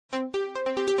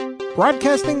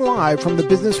Broadcasting live from the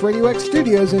Business RadioX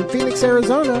studios in Phoenix,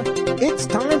 Arizona, it's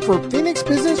time for Phoenix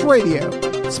Business Radio,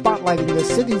 spotlighting the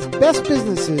city's best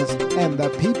businesses and the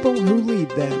people who lead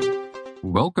them.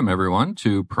 Welcome, everyone,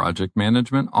 to Project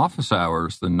Management Office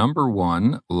Hours, the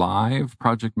 #1 live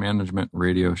project management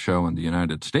radio show in the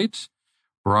United States,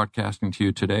 broadcasting to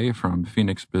you today from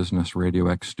Phoenix Business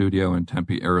RadioX studio in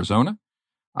Tempe, Arizona.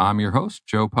 I'm your host,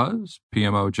 Joe Pusz,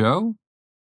 PMO Joe.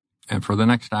 And for the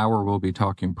next hour, we'll be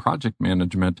talking project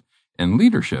management and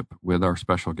leadership with our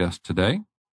special guest today.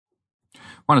 I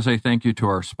want to say thank you to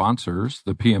our sponsors,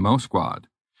 the PMO Squad.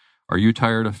 Are you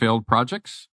tired of failed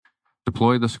projects?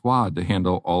 Deploy the squad to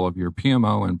handle all of your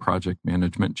PMO and project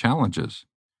management challenges.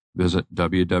 Visit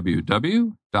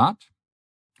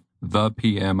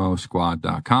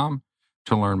www.thepmosquad.com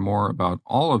to learn more about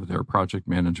all of their project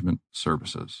management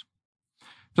services.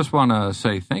 Just want to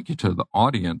say thank you to the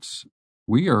audience.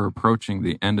 We are approaching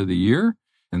the end of the year,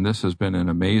 and this has been an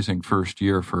amazing first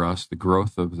year for us. The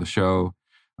growth of the show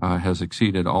has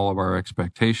exceeded all of our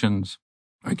expectations.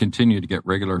 I continue to get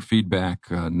regular feedback,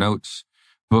 notes,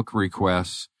 book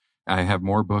requests. I have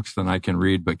more books than I can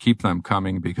read, but keep them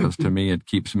coming because to me, it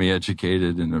keeps me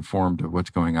educated and informed of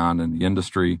what's going on in the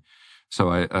industry.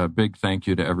 So a big thank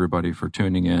you to everybody for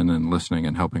tuning in and listening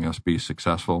and helping us be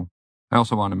successful. I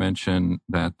also want to mention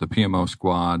that the PMO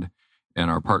Squad and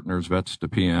our partners, Vets to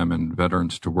PM and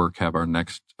Veterans to Work, have our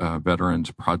next Veterans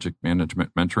Project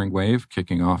Management Mentoring Wave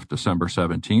kicking off December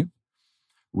 17th.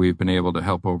 We've been able to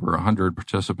help over 100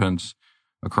 participants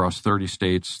across 30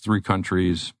 states, 3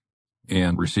 countries,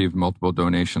 and received multiple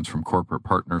donations from corporate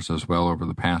partners as well over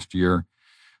the past year.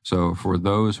 So for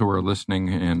those who are listening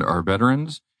and are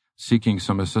veterans seeking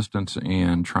some assistance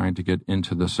and trying to get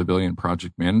into the civilian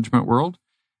project management world,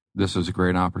 this is a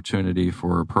great opportunity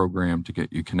for a program to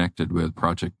get you connected with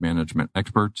project management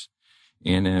experts.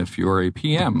 And if you're a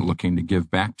PM looking to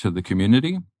give back to the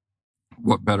community,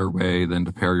 what better way than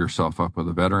to pair yourself up with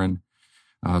a veteran?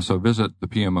 So visit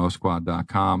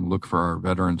thepmosquad.com, look for our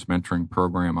Veterans Mentoring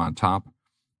Program on top,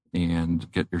 and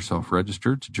get yourself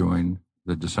registered to join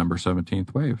the December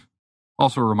 17th wave.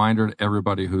 Also a reminder to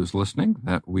everybody who's listening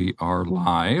that we are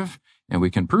live, and we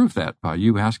can prove that by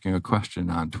you asking a question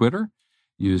on Twitter.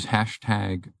 Use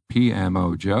hashtag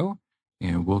PMO Joe,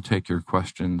 and we'll take your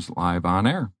questions live on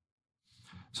air.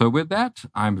 So with that,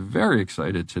 I'm very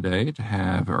excited today to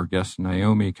have our guests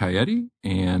Naomi Caietti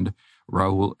and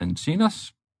Raoul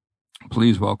Encinas.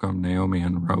 Please welcome Naomi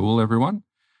and Raoul, everyone.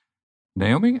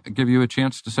 Naomi, I'll give you a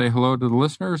chance to say hello to the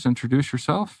listeners, introduce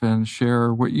yourself, and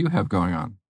share what you have going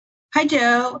on. Hi,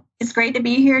 Joe. It's great to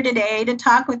be here today to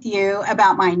talk with you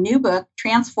about my new book,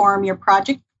 Transform Your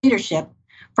Project Leadership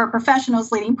for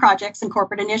Professionals Leading Projects and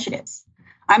Corporate Initiatives.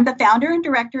 I'm the founder and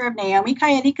director of Naomi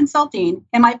Caietti Consulting,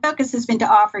 and my focus has been to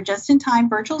offer just-in-time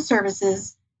virtual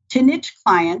services to niche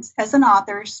clients as an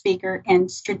author, speaker, and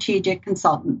strategic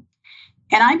consultant.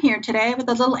 And I'm here today with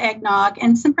a little eggnog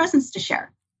and some presents to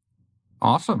share.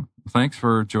 Awesome. Thanks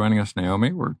for joining us,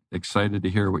 Naomi. We're excited to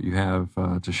hear what you have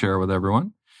to share with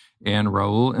everyone. And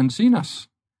Raoul Encinas.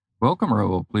 Welcome,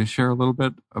 Raoul. Please share a little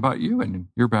bit about you and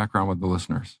your background with the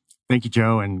listeners. Thank you,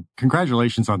 Joe, and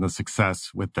congratulations on the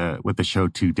success with the show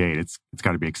to date. It's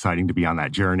got to be exciting to be on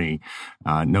that journey.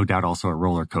 No doubt, also a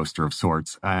roller coaster of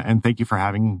sorts. And thank you for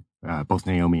having both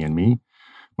Naomi and me.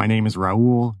 My name is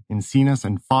Raoul Encinas,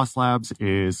 and PhosLabs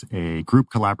is a group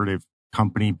collaborative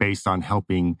company based on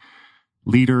helping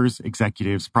leaders,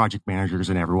 executives, project managers,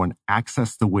 and everyone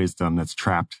access the wisdom that's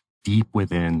trapped deep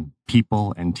within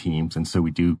people and teams. And so we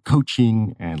do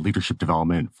coaching and leadership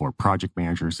development for project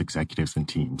managers, executives, and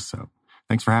teams. So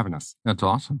thanks for having us. That's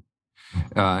awesome.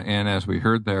 And as we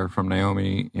heard there from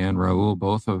Naomi and Raoul,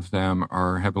 both of them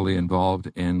are heavily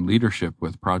involved in leadership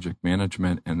with project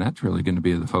management. And that's really going to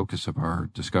be the focus of our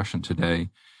discussion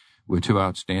today with 2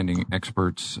 outstanding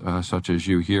experts such as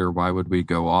you here. Why would we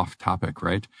go off topic,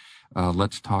 right?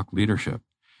 Let's talk leadership.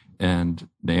 And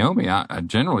Naomi, I'm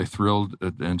generally thrilled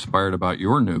and inspired about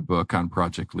your new book on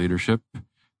project leadership.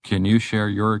 Can you share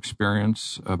your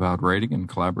experience about writing and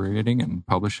collaborating and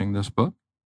publishing this book?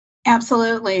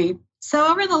 Absolutely. So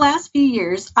over the last few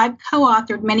years, I've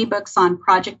co-authored many books on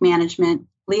project management,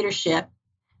 leadership,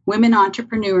 women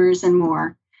entrepreneurs, and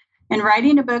more. And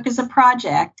writing a book is a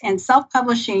project, and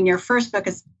self-publishing your first book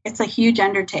it's a huge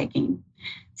undertaking.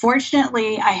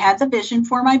 Fortunately, I had the vision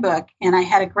for my book, and I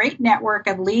had a great network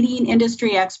of leading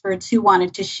industry experts who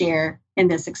wanted to share in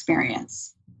this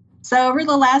experience. So over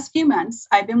the last few months,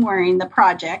 I've been wearing the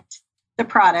project, the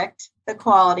product, the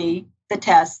quality, the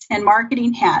test, and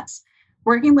marketing hats,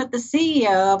 working with the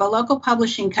CEO of a local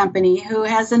publishing company who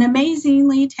has an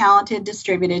amazingly talented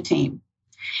distributed team.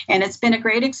 And it's been a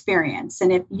great experience.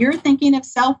 And if you're thinking of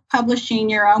self-publishing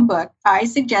your own book, I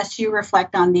suggest you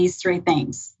reflect on these three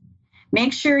things.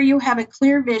 Make sure you have a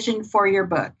clear vision for your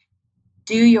book.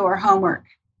 Do your homework.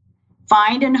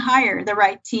 Find and hire the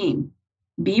right team.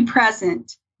 Be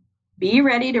present. Be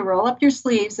ready to roll up your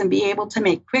sleeves and be able to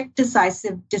make quick,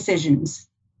 decisive decisions.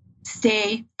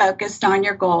 Stay focused on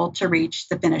your goal to reach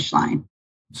the finish line.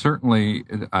 Certainly,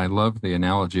 I love the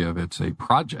analogy of it's a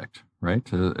project, right?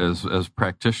 As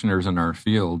practitioners in our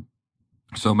field,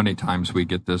 so many times we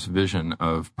get this vision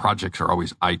of projects are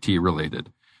always IT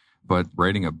related. But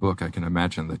writing a book, I can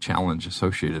imagine the challenge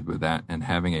associated with that and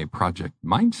having a project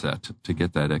mindset to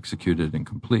get that executed and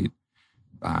complete,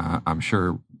 I'm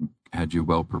sure had you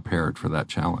well prepared for that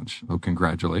challenge. So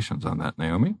congratulations on that,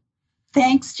 Naomi.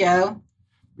 Thanks, Joe.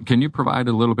 Can you provide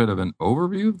a little bit of an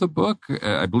overview of the book?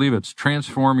 I believe it's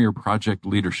Transform Your Project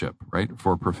Leadership, right?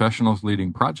 For professionals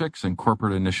leading projects and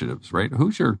corporate initiatives, right?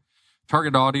 Who's your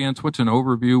target audience? What's an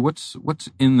overview? What's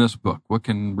in this book? What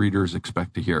can readers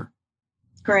expect to hear?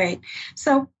 Great.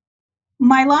 So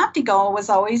my lofty goal was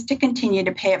always to continue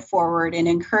to pay it forward and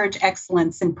encourage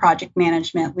excellence in project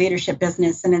management, leadership,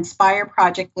 business, and inspire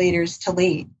project leaders to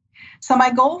lead. So my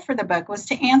goal for the book was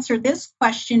to answer this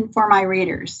question for my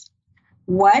readers.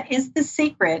 What is the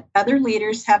secret other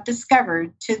leaders have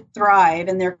discovered to thrive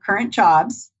in their current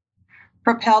jobs,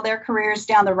 propel their careers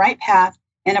down the right path,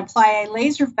 and apply a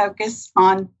laser focus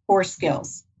on core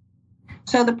skills?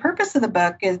 So the purpose of the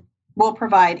book will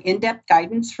provide in-depth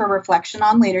guidance for reflection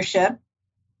on leadership,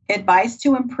 advice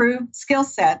to improve skill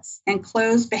sets and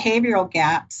close behavioral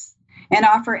gaps, and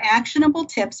offer actionable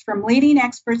tips from leading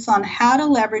experts on how to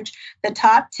leverage the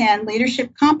top 10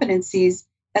 leadership competencies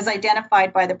as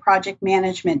identified by the Project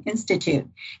Management Institute.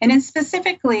 And it's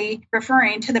specifically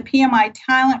referring to the PMI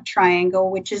Talent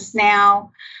Triangle, which is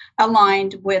now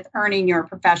aligned with earning your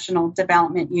professional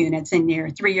development units in your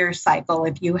 3-year cycle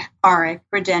if you are a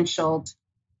credentialed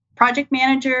project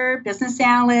manager, business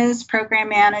analyst, program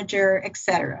manager,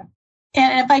 etc.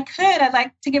 And if I could, I'd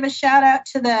like to give a shout out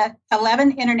to the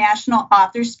 11 international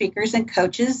authors, speakers, and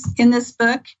coaches in this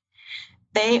book.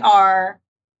 They are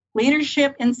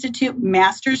Leadership Institute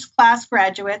Master's Class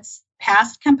graduates,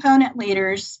 past component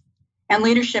leaders, and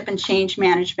leadership and change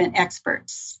management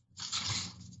experts.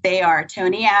 They are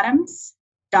Tony Adams,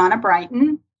 Donna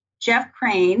Brighton, Jeff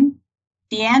Crane,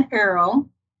 Deanne Earle,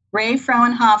 Ray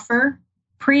Frauenhofer,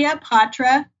 Priya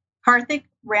Patra, Karthik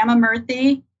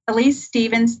Ramamurthy, Elise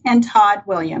Stevens, and Todd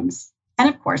Williams, and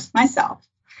of course, myself.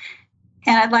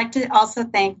 And I'd like to also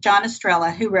thank John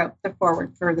Estrella, who wrote the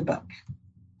foreword for the book.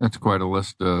 That's quite a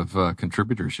list of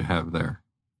contributors you have there.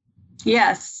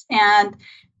 Yes. And,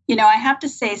 I have to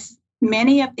say,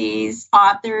 many of these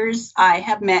authors I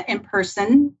have met in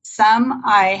person. Some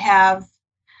I have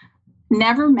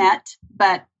never met,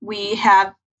 but we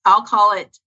have, I'll call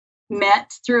it,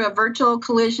 met through a virtual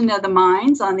collision of the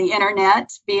minds on the internet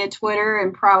via Twitter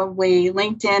and probably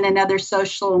LinkedIn and other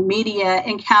social media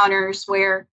encounters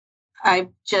where I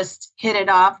just hit it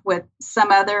off with some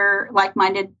other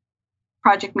like-minded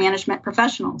project management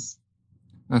professionals.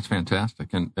 That's fantastic.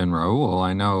 And Raoul,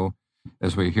 I know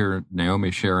as we hear Naomi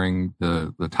sharing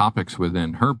the topics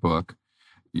within her book,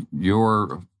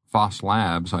 your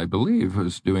PhosLabs, I believe,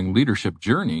 is doing leadership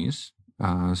journeys.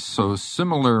 So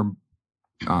similar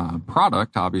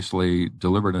product, obviously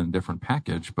delivered in a different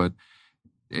package, but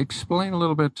explain a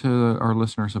little bit to our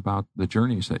listeners about the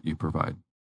journeys that you provide.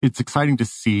 It's exciting to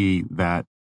see that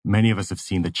many of us have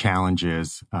seen the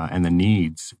challenges and the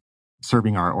needs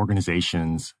serving our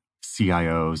organizations,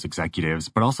 CIOs, executives,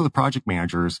 but also the project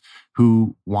managers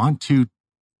who want to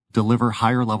deliver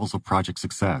higher levels of project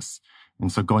success.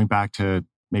 And so going back to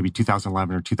maybe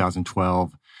 2011 or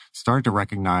 2012, started to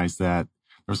recognize that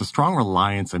there's a strong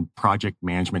reliance on project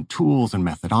management tools and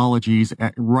methodologies,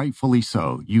 and rightfully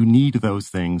so. You need those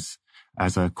things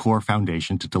as a core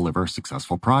foundation to deliver a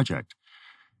successful project.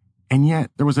 And yet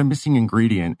there was a missing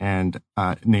ingredient, and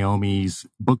Naomi's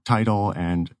book title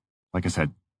and, like I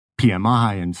said,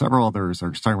 PMI and several others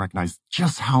are starting to recognize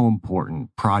just how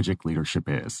important project leadership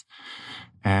is.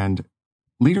 And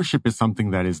leadership is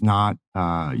something that is not,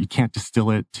 you can't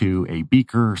distill it to a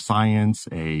beaker science,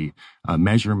 a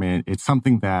measurement. It's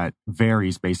something that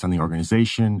varies based on the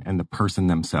organization and the person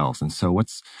themselves. And so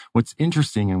what's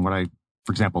interesting and what I,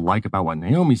 for example, like about what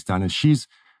Naomi's done is she's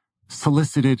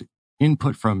solicited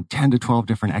input from 10 to 12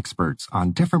 different experts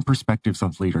on different perspectives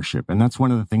of leadership. And that's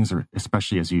one of the things,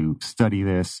 especially as you study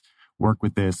this, work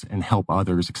with this, and help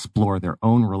others explore their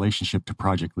own relationship to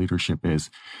project leadership is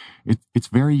it's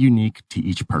very unique to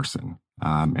each person.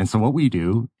 And so what we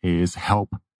do is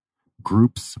help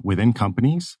groups within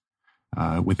companies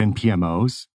within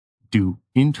PMOs do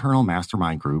internal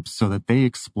mastermind groups so that they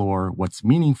explore what's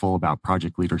meaningful about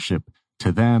project leadership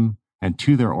to them and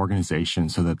to their organization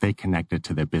so that they connect it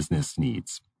to their business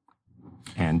needs.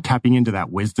 And tapping into that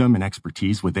wisdom and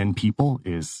expertise within people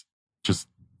is just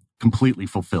completely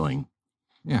fulfilling.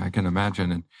 Yeah, I can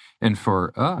imagine. And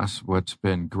for us, what's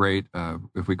been great,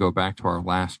 if we go back to our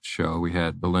last show, we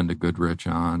had Belinda Goodrich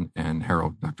on and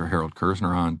Dr. Harold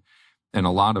Kersner on. And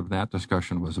a lot of that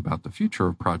discussion was about the future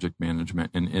of project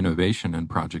management and innovation in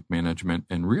project management,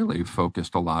 and really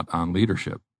focused a lot on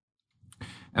leadership.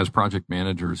 As project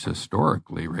managers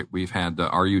historically, right, we've had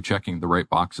are you checking the right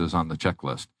boxes on the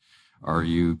checklist? Are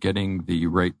you getting the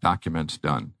right documents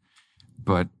done?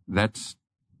 But it's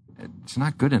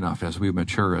not good enough as we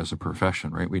mature as a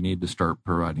profession, right? We need to start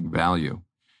providing value,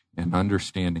 and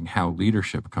understanding how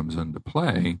leadership comes into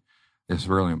play is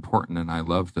really important. And I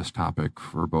love this topic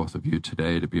for both of you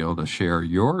today, to be able to share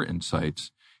your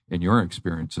insights and your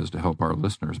experiences to help our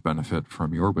listeners benefit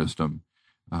from your wisdom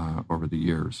over the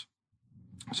years.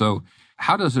 So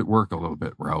how does it work a little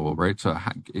bit, Raoul, right? So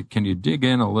can you dig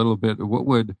in a little bit? What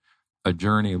would a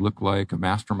journey look like, a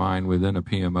mastermind within a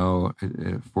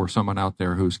PMO for someone out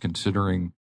there who's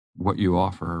considering what you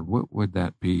offer? What would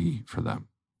that be for them?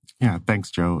 Yeah, thanks,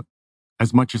 Joe.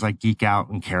 As much as I geek out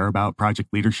and care about project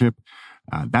leadership,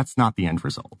 that's not the end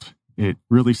result. It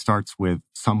really starts with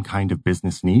some kind of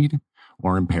business need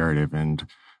or imperative. And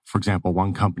for example,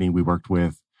 one company we worked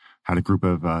with had a group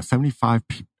of 75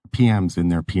 PMs in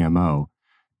their PMO,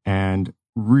 and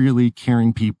really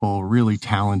caring people, really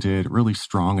talented, really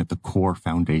strong at the core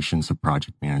foundations of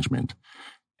project management,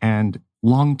 and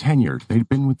long tenured. They'd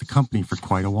been with the company for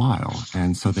quite a while.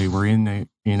 And so they were in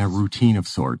a routine of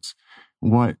sorts.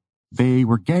 What they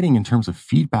were getting in terms of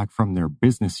feedback from their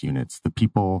business units, the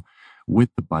people with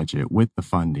the budget, with the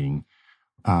funding,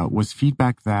 was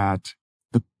feedback that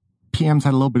the PMs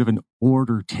had a little bit of an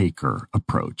order taker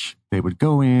approach. They would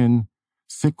go in,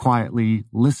 sit quietly,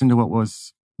 listen to what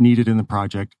was needed in the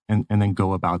project, and then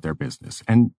go about their business.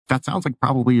 And that sounds like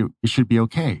probably it should be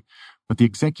okay. But the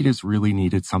executives really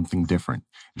needed something different.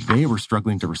 They were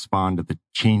struggling to respond to the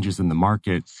changes in the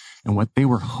market. And what they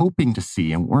were hoping to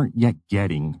see and weren't yet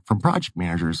getting from project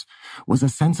managers was a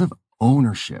sense of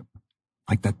ownership,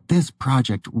 like that this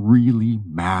project really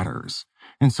matters.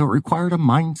 And so it required a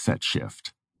mindset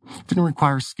shift. It didn't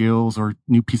require skills or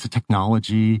new piece of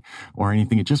technology or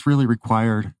anything. It just really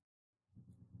required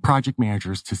project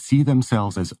managers to see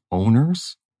themselves as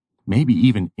owners, maybe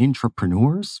even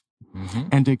intrapreneurs,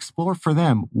 and to explore for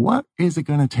them, what is it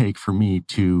going to take for me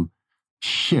to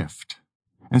shift?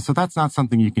 And so that's not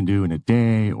something you can do in a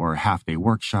day or a half-day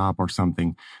workshop or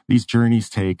something. These journeys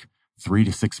take 3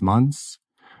 to 6 months.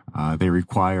 They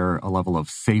require a level of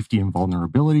safety and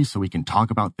vulnerability, so we can talk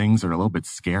about things that are a little bit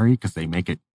scary because they make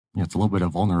it, it's a little bit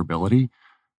of vulnerability.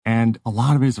 And a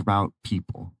lot of it is about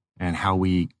people and how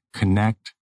we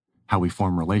connect, how we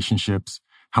form relationships,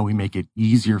 how we make it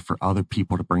easier for other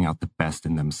people to bring out the best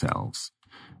in themselves.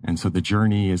 And so the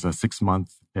journey is a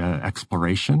 6-month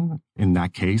exploration, in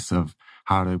that case, of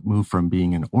how to move from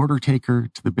being an order taker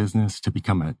to the business to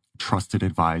become a trusted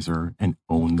advisor and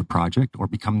own the project, or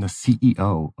become the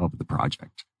CEO of the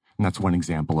project. And that's one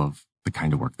example of the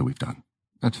kind of work that we've done.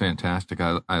 That's fantastic.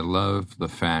 I love the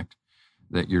fact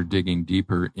that you're digging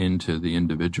deeper into the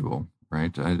individual,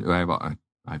 right?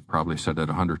 I've probably said it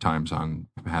 100 times on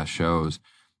past shows.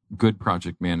 Good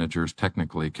project managers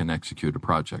technically can execute a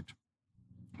project.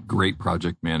 Great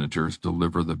project managers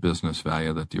deliver the business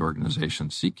value that the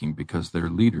organization's seeking because they're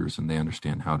leaders and they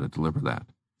understand how to deliver that.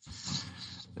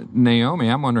 Naomi,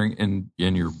 I'm wondering,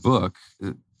 in your book,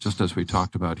 just as we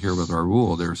talked about here with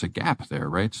Raoul, there's a gap there,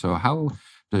 right? So how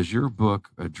does your book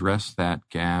address that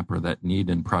gap or that need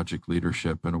in project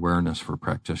leadership and awareness for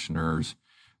practitioners,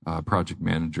 project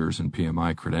managers, and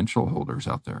PMI credential holders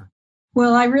out there?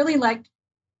 Well, I really liked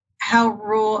how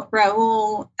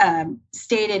Raoul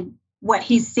stated what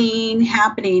he's seen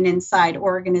happening inside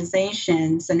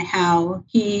organizations and how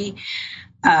he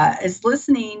is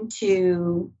listening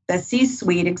to the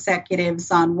C-suite executives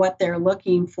on what they're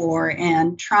looking for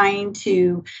and trying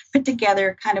to put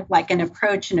together kind of like an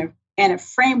approach and a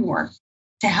framework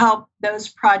to help those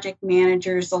project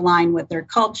managers align with their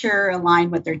culture,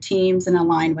 align with their teams, and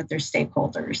align with their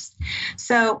stakeholders.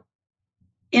 So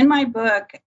in my book,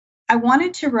 I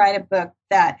wanted to write a book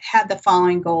that had the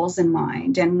following goals in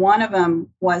mind. And one of them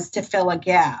was to fill a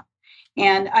gap.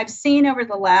 And I've seen over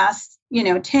the last,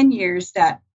 10 years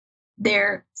that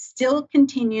there still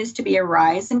continues to be a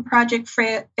rise in project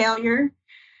failure,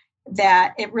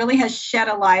 that it really has shed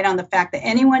a light on the fact that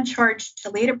anyone charged to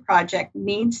lead a project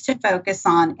needs to focus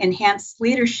on enhanced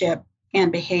leadership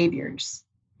and behaviors.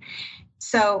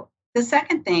 So the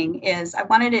second thing is I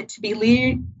wanted it to be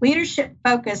leadership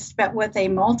focused, but with a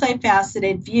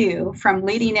multifaceted view from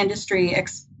leading industry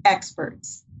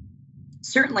experts.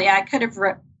 Certainly, I could have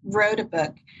wrote a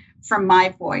book from my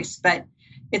voice, but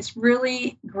it's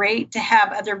really great to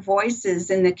have other voices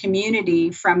in the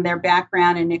community from their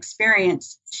background and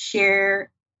experience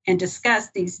share and discuss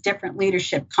these different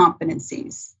leadership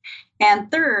competencies.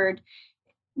 And third,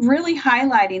 really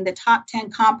highlighting the top 10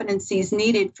 competencies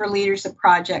needed for leaders of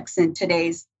projects in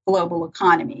today's global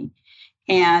economy.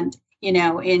 And,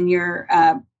 in your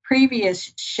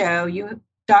previous show,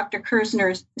 Dr.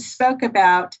 Kersner spoke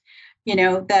about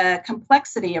the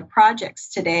complexity of projects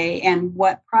today and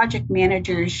what project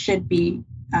managers should be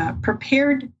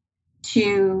prepared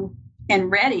to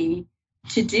and ready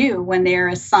to do when they're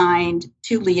assigned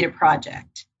to lead a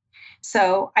project.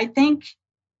 So I think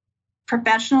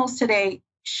professionals today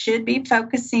should be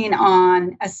focusing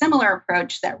on a similar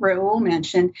approach that Raoul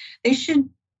mentioned. They should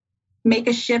make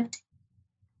a shift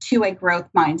to a growth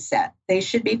mindset. They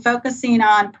should be focusing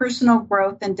on personal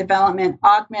growth and development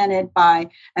augmented by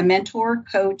a mentor,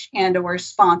 coach, and or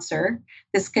sponsor.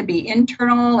 This could be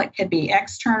internal, it could be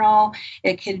external,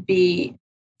 it could be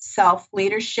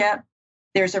self-leadership.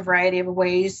 There's a variety of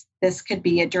ways this could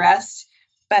be addressed.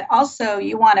 But also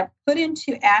you want to put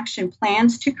into action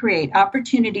plans to create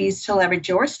opportunities to leverage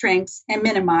your strengths and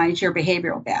minimize your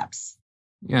behavioral gaps.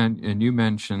 Yeah, and you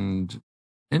mentioned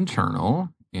internal.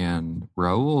 And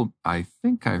Raoul, I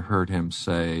think I heard him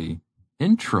say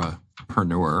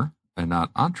intrapreneur and not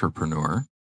entrepreneur.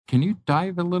 Can you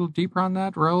dive a little deeper on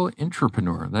that, Raoul?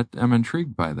 Intrapreneur. That I'm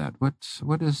intrigued by that.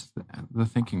 What is the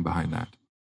thinking behind that?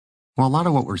 Well, a lot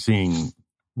of what we're seeing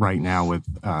right now with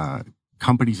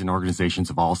companies and organizations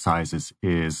of all sizes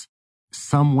is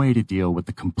some way to deal with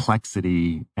the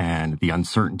complexity and the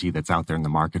uncertainty that's out there in the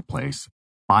marketplace.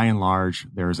 By and large,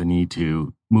 there's a need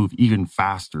to move even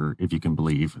faster, if you can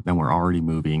believe, than we're already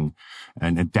moving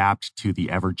and adapt to the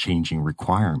ever-changing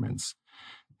requirements.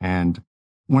 And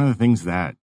one of the things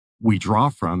that we draw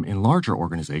from in larger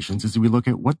organizations is we look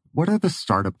at what are the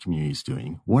startup communities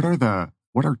doing? What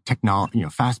are technology,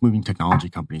 fast-moving technology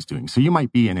companies doing? So you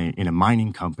might be in a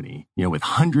mining company, with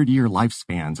 100-year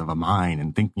lifespans of a mine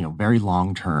and think, very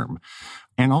long term.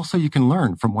 And also you can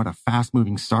learn from what a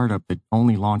fast-moving startup that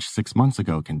only launched 6 months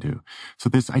ago can do. So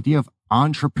this idea of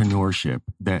entrepreneurship,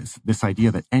 this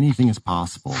idea that anything is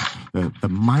possible, the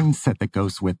mindset that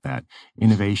goes with that,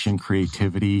 innovation,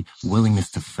 creativity,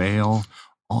 willingness to fail,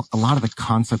 a lot of the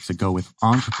concepts that go with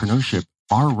entrepreneurship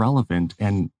are relevant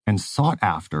and sought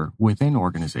after within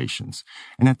organizations.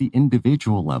 And at the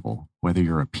individual level, whether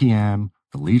you're a PM,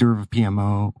 the leader of a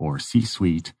PMO, or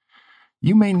C-suite,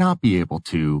 you may not be able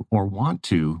to or want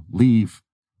to leave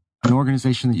an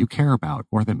organization that you care about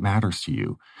or that matters to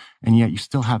you. And yet you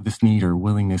still have this need or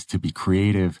willingness to be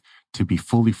creative, to be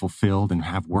fully fulfilled and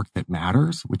have work that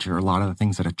matters, which are a lot of the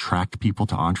things that attract people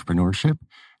to entrepreneurship.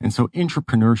 And so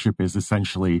intrapreneurship is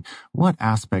essentially what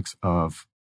aspects of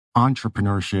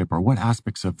entrepreneurship or what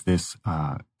aspects of this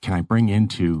can I bring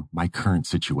into my current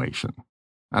situation?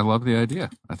 I love the idea.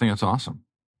 I think it's awesome.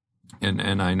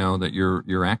 And I know that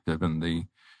you're active in the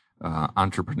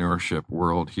entrepreneurship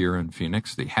world here in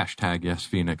Phoenix, the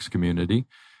 #YesPhoenix community.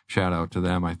 Shout out to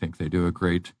them. I think they do a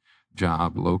great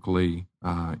job locally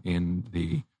in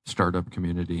the startup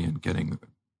community and getting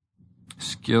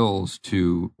skills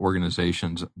to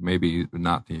organizations, maybe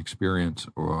not the experience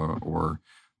or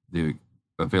the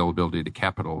availability to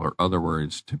capital or other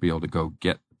words to be able to go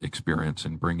get experience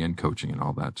and bring in coaching and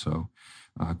all that. So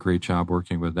great job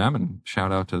working with them, and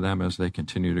shout out to them as they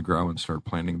continue to grow and start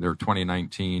planning their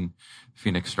 2019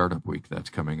 Phoenix Startup Week that's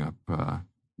coming up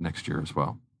next year as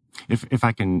well. If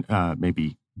I can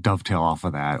maybe dovetail off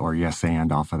of that or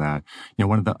and off of that,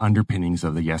 one of the underpinnings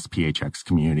of the Yes PHX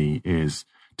community is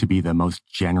to be the most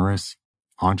generous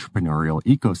entrepreneurial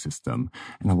ecosystem.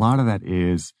 And a lot of that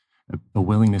is a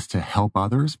willingness to help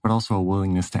others, but also a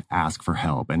willingness to ask for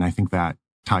help. And I think that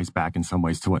ties back in some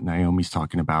ways to what Naomi's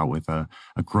talking about with a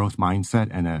growth mindset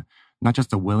and not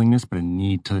just a willingness, but a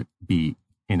need to be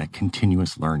in a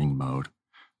continuous learning mode.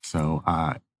 So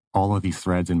all of these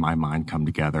threads in my mind come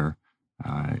together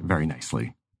very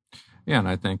nicely. Yeah, and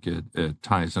I think it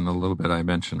ties in a little bit. I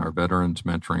mentioned our veterans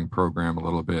mentoring program a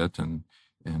little bit, and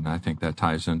I think that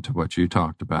ties into what you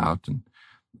talked about. And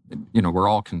we're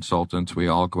all consultants. We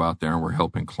all go out there and we're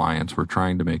helping clients. We're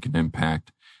trying to make an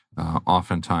impact.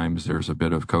 Oftentimes there's a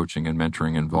bit of coaching and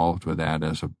mentoring involved with that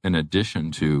in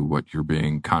addition to what you're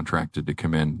being contracted to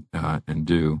come in and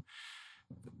do.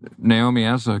 Naomi,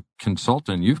 as a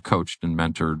consultant, you've coached and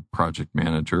mentored project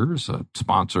managers,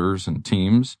 sponsors, and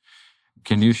teams.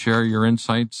 Can you share your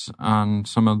insights on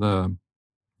some of the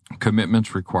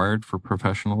commitments required for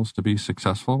professionals to be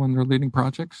successful when they're leading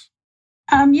projects?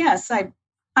 Yes,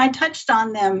 I touched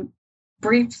on them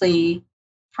briefly.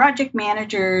 Project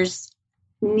managers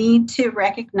need to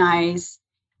recognize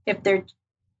if they're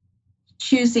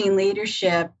choosing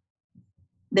leadership,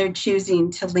 they're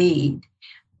choosing to lead.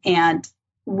 And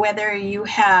whether you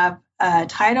have a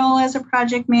title as a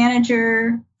project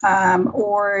manager,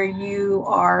 or you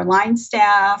are line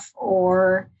staff,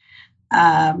 or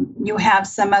you have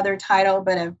some other title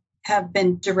but have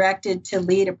been directed to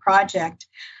lead a project,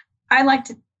 I like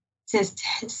to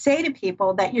say to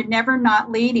people that you're never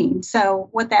not leading. So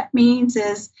what that means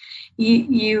is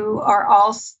you are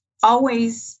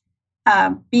always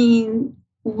being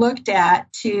looked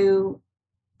at to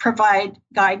provide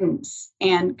guidance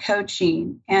and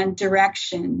coaching and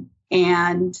direction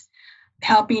and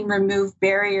helping remove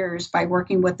barriers by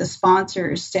working with the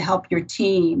sponsors to help your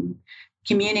team,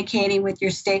 communicating with your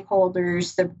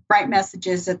stakeholders the right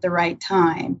messages at the right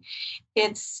time.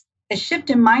 It's a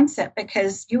shift in mindset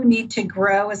because you need to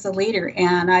grow as a leader.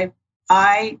 And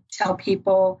I tell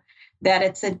people that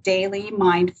it's a daily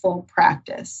mindful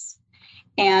practice.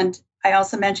 And I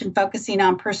also mentioned focusing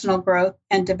on personal growth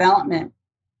and development.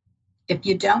 If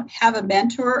you don't have a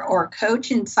mentor or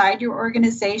coach inside your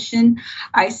organization,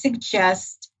 I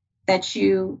suggest that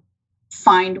you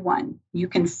find one. You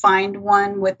can find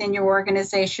one within your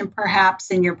organization, perhaps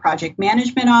in your project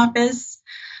management office.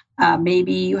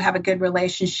 Maybe you have a good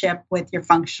relationship with your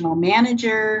functional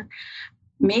manager.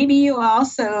 Maybe you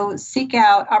also seek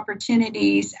out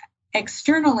opportunities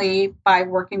externally by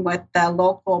working with the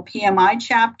local PMI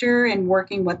chapter and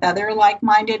working with other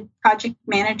like-minded project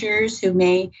managers who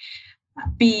may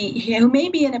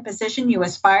be in a position you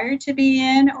aspire to be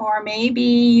in, or maybe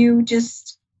you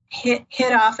just hit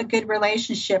off a good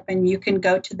relationship and you can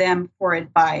go to them for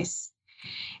advice.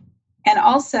 And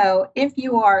also, if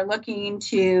you are looking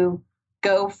to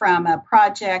go from a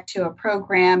project to a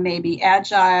program, maybe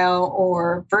agile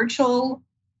or virtual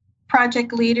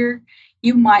project leader,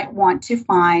 you might want to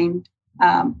find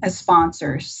a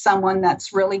sponsor, someone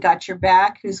that's really got your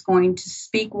back, who's going to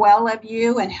speak well of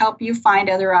you and help you find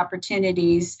other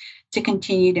opportunities to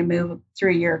continue to move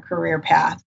through your career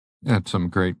path. That's some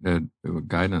great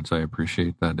guidance. I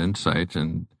appreciate that insight.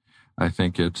 And I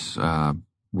think it's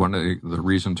one of the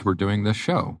reasons we're doing this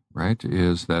show, right,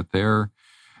 is that there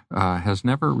has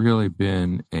never really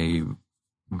been a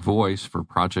voice for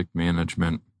project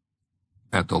management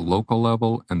at the local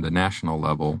level and the national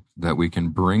level that we can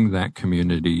bring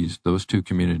those two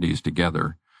communities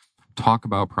together, talk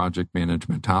about project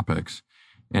management topics,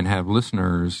 and have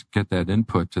listeners get that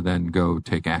input to then go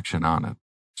take action on it.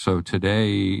 So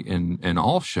today in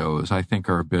all shows, I think,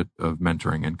 are a bit of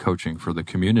mentoring and coaching for the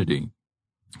community.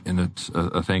 And it's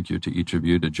a thank you to each of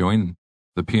you to join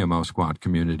the PMO Squad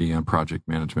community on project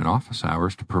management office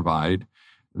hours to provide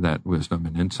that wisdom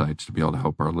and insights to be able to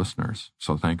help our listeners.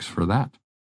 So thanks for that.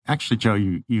 Actually, Joe,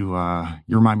 you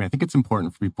remind me, I think it's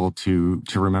important for people to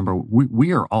remember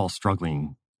we are all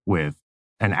struggling with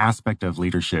an aspect of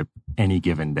leadership any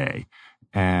given day.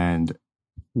 And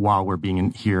while we're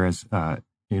being here as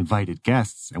invited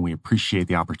guests and we appreciate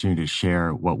the opportunity to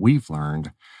share what we've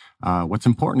learned, what's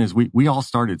important is we all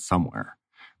started somewhere,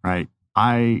 right?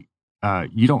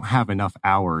 You don't have enough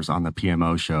hours on the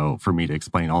PMO show for me to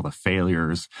explain all the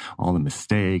failures, all the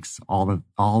mistakes, all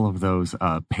of those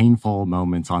painful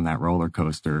moments on that roller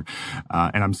coaster.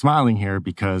 And I'm smiling here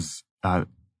because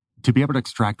to be able to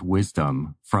extract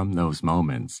wisdom from those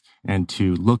moments and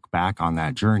to look back on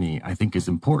that journey, I think is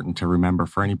important to remember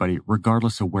for anybody,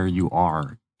 regardless of where you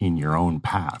are in your own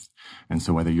path. And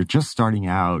so whether you're just starting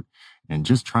out and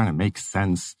just trying to make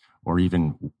sense, or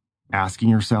even asking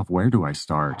yourself, where do I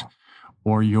start?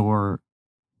 Or you're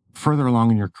further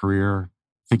along in your career,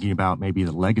 thinking about maybe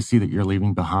the legacy that you're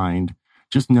leaving behind,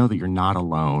 just know that you're not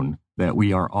alone, that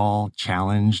we are all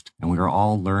challenged and we are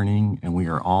all learning and we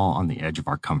are all on the edge of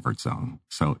our comfort zone.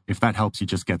 So if that helps you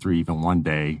just get through even one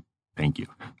day, thank you.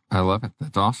 I love it.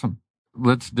 That's awesome.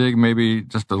 Let's dig maybe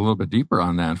just a little bit deeper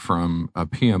on that from a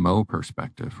PMO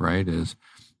perspective, right?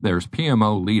 There's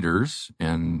PMO leaders,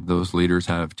 and those leaders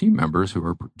have team members who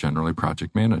are generally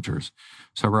project managers.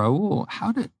 So Raoul,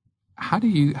 how can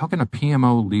a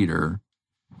PMO leader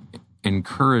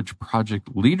encourage project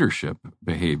leadership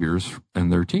behaviors in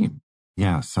their team?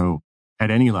 Yeah. So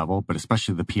at any level, but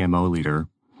especially the PMO leader,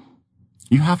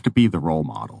 you have to be the role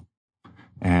model.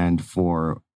 And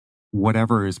for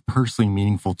whatever is personally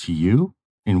meaningful to you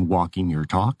in walking your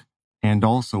talk, and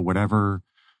also whatever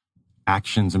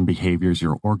actions and behaviors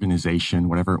your organization,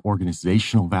 whatever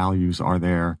organizational values are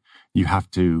there, you have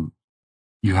to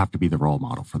you have to be the role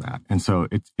model for that. And so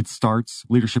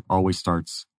leadership always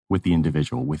starts with the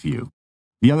individual, with you.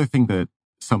 The other thing that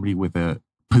somebody with a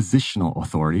positional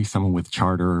authority, someone with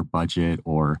charter, budget,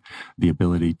 or the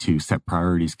ability to set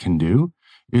priorities can do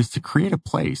is to create a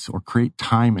place or create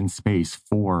time and space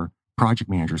for project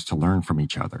managers to learn from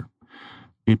each other.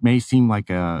 It may seem like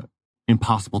a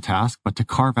impossible task, but to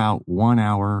carve out 1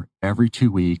 hour every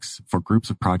 2 weeks for groups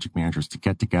of project managers to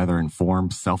get together and form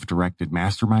self-directed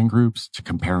mastermind groups, to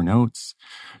compare notes,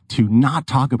 to not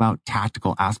talk about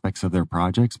tactical aspects of their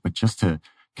projects, but just to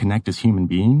connect as human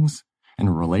beings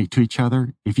and relate to each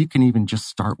other. If you can even just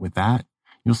start with that,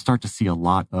 you'll start to see a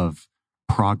lot of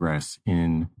progress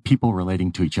in people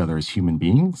relating to each other as human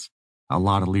beings. A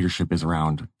lot of leadership is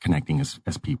around connecting as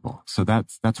people. So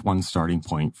that's one starting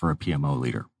point for a PMO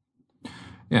leader.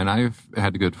 And I've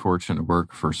had the good fortune to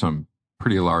work for some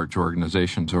pretty large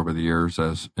organizations over the years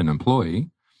as an employee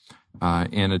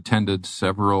and attended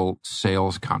several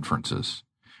sales conferences,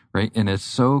 right? And it's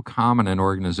so common in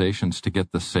organizations to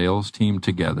get the sales team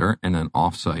together in an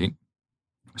offsite,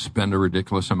 spend a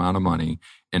ridiculous amount of money,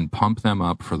 and pump them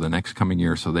up for the next coming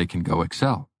year so they can go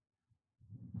excel.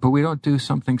 But we don't do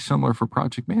something similar for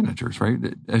project managers, right?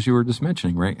 As you were just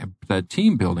mentioning, right? That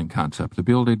team building concept, the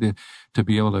ability to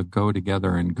be able to go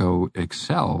together and go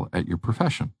excel at your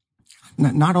profession.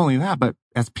 Not only that, but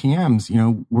as PMs,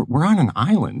 we're on an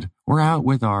island. We're out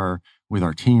with our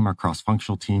team, our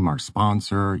cross-functional team, our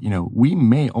sponsor. We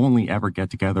may only ever get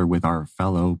together with our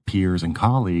fellow peers and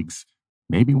colleagues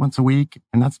maybe once a week.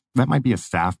 And that might be a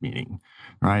staff meeting,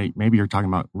 right? Maybe you're talking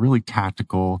about really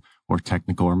tactical or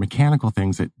technical or mechanical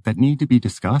things that need to be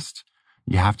discussed.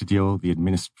 You have to deal with the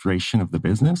administration of the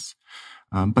business.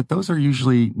 But those are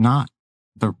usually not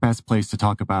the best place to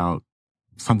talk about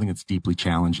something that's deeply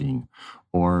challenging,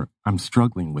 or I'm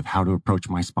struggling with how to approach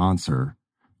my sponsor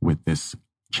with this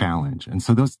challenge. And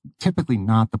so those typically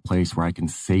not the place where I can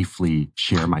safely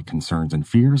share my concerns and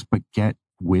fears, but get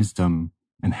wisdom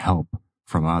and help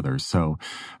from others. So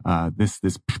this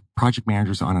project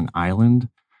managers on an island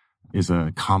is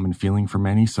a common feeling for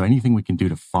many. So anything we can do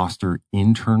to foster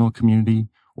internal community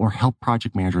or help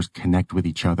project managers connect with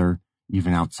each other,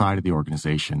 even outside of the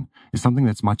organization, is something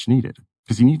that's much needed,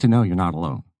 because you need to know you're not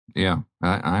alone. Yeah,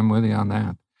 I'm with you on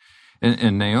that.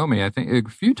 And Naomi, I think a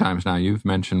few times now you've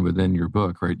mentioned within your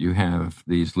book, right, you have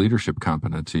these leadership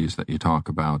competencies that you talk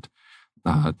about,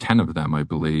 10 of them, I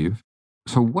believe.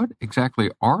 So what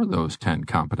exactly are those 10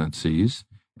 competencies,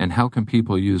 and how can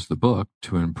people use the book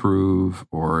to improve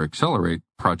or accelerate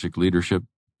project leadership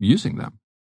using them?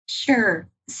 Sure.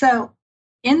 So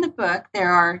in the book,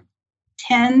 there are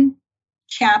 10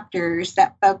 chapters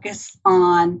that focus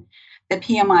on the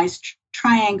PMI's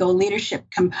triangle leadership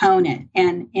component.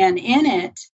 And in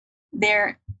it,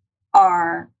 there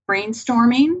are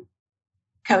brainstorming,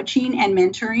 coaching and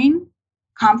mentoring,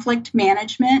 conflict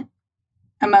management,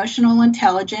 emotional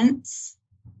intelligence,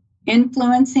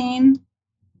 influencing,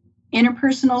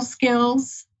 interpersonal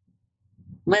skills,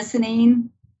 listening,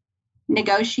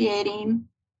 negotiating,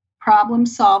 problem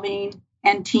solving,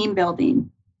 and team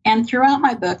building. And throughout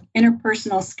my book,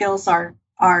 interpersonal skills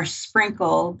are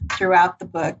sprinkled throughout the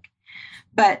book.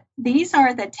 But these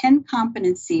are the 10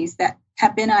 competencies that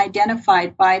have been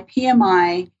identified by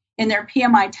PMI in their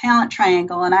PMI talent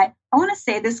triangle. And I want to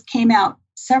say this came out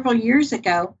several years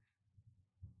ago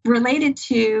related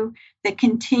to the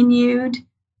continued,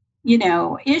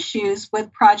 issues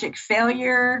with project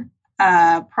failure,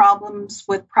 problems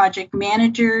with project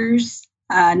managers,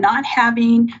 not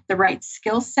having the right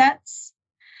skill sets.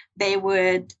 They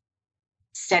would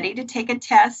study to take a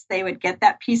test. They would get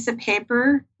that piece of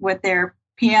paper with their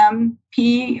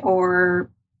PMP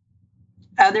or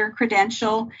other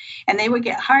credential, and they would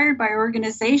get hired by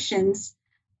organizations,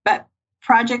 but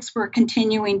projects were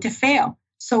continuing to fail.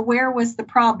 So where was the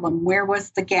problem? Where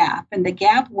was the gap? And the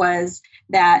gap was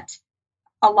that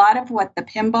a lot of what the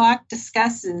PMBOK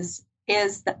discusses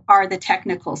are the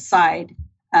technical side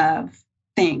of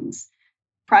things.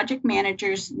 Project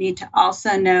managers need to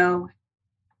also know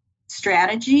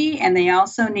strategy, and they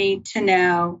also need to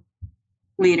know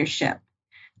leadership.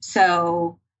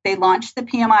 So they launched the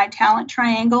PMI Talent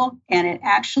Triangle, and it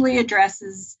actually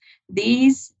addresses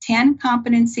these 10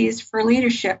 competencies for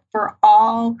leadership for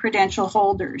all credential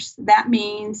holders. That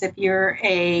means if you're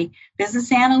a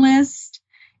business analyst,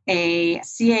 a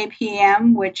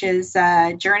CAPM, which is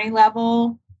a journey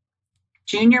level,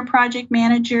 junior project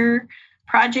manager,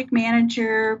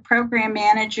 program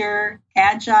manager,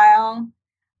 agile,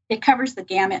 it covers the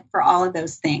gamut for all of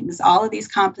those things. All of these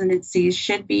competencies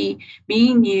should be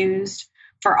being used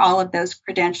for all of those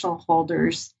credential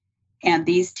holders. And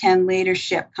these 10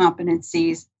 leadership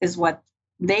competencies is what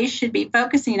they should be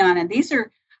focusing on. And these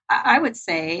are, I would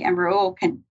say, and Raoul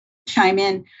can chime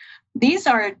in, these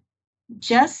are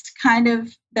just kind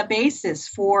of the basis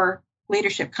for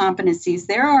leadership competencies.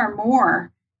 There are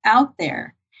more out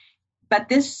there, but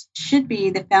this should be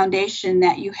the foundation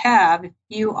that you have if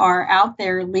you are out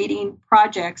there leading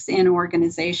projects in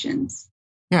organizations.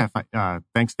 Yeah,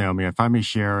 thanks, Naomi. If I may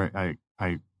share,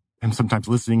 I am sometimes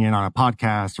listening in on a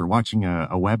podcast or watching a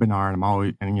webinar, and I'm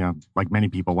always, and like many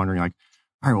people, wondering like,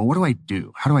 all right, well, what do I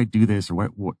do? How do I do this? Or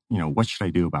what should I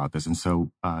do about this? And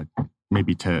so,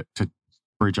 maybe to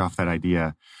bridge off that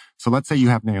idea. So let's say you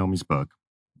have Naomi's book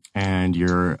and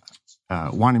you're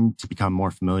wanting to become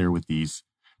more familiar with these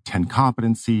 10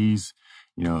 competencies.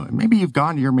 Maybe you've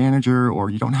gone to your manager, or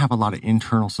you don't have a lot of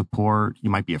internal support. You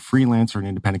might be a freelancer, an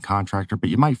independent contractor, but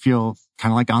you might feel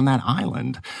kind of like on that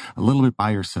island, a little bit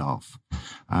by yourself.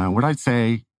 What I'd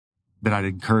say that I'd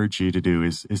encourage you to do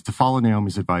is to follow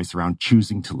Naomi's advice around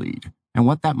choosing to lead. And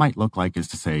what that might look like is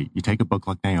to say, you take a book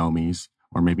like Naomi's,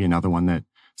 or maybe another one that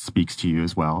speaks to you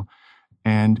as well,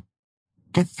 and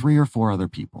get 3 or 4 other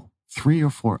people, 3 or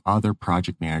 4 other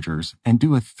project managers, and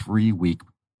do a 3-week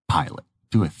pilot.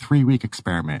 Do a 3-week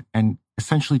experiment and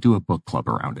essentially do a book club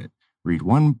around it. Read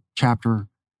 1 chapter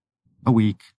a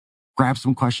week, grab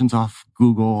some questions off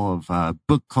Google of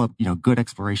book club, good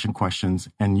exploration questions,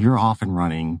 and you're off and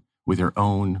running with your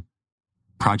own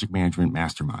project management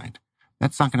mastermind.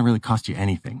 That's not going to really cost you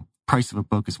anything. Price of a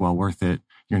book is well worth it.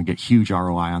 You're going to get huge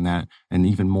ROI on that, and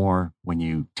even more when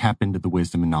you tap into the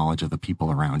wisdom and knowledge of the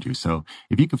people around you. So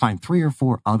if you can find 3 or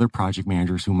 4 other project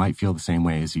managers who might feel the same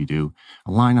way as you do,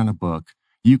 align on a book,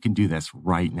 you can do this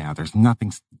right now. There's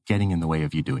nothing getting in the way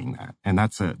of you doing that. And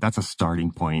that's a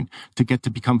starting point to get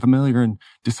to become familiar and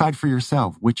decide for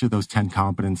yourself which of those 10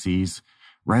 competencies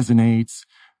resonates,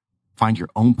 find your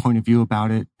own point of view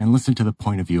about it, and listen to the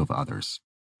point of view of others.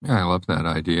 Yeah, I love that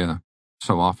idea.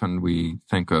 So often we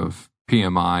think of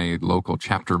PMI local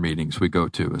chapter meetings we go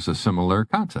to as a similar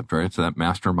concept, right? It's that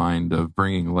mastermind of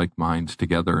bringing like minds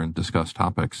together and discuss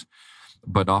topics.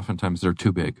 But oftentimes they're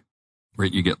too big.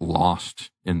 Right, you get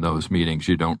lost in those meetings.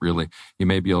 You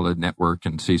may be able to network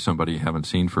and see somebody you haven't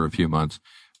seen for a few months,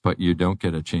 but you don't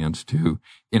get a chance to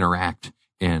interact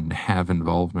and have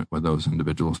involvement with those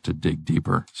individuals to dig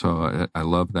deeper. So I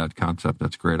love that concept.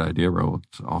 That's a great idea, Raoul.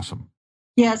 It's awesome.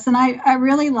 Yes, and I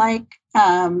really like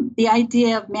the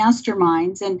idea of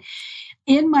masterminds. And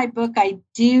in my book, I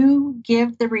do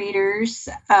give the readers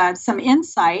some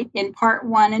insight in part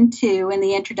 1 and 2 in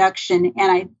the introduction,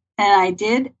 and I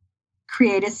did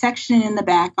create a section in the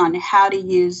back on how to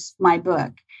use my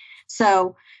book.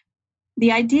 So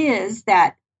the idea is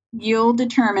that you'll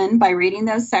determine by reading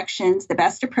those sections the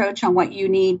best approach on what you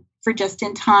need for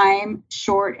just-in-time,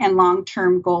 short, and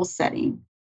long-term goal setting.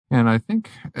 And I think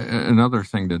another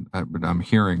thing that I'm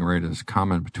hearing right as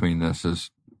common between this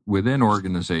is within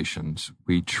organizations,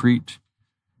 we treat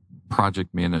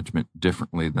project management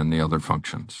differently than the other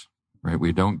functions. Right?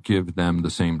 We don't give them the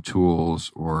same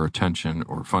tools or attention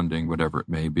or funding, whatever it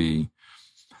may be.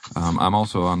 I'm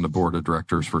also on the board of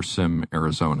directors for SIM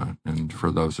Arizona. And for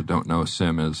those that don't know,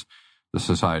 SIM is the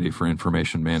Society for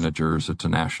Information Managers. It's a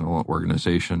national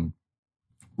organization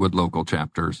with local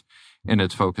chapters, and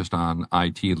it's focused on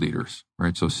IT leaders,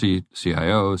 right? So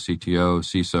CIO, CTO,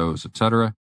 CISOs, et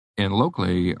cetera. And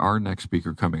locally, our next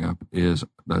speaker coming up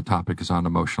the topic is on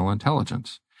emotional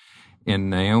intelligence.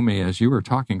 And Naomi, as you were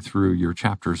talking through your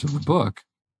chapters of the book,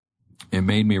 it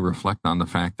made me reflect on the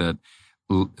fact that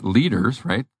leaders,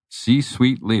 right,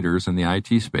 C-suite leaders in the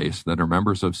IT space that are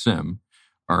members of SIM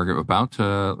are about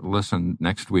to listen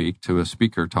next week to a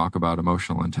speaker talk about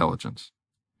emotional intelligence.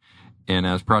 And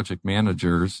as project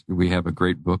managers, we have a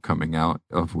great book coming out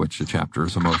of which the chapter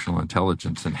is emotional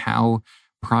intelligence, and how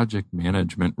project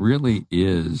management really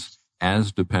is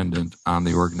as dependent on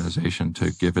the organization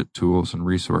to give it tools and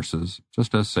resources,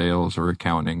 just as sales or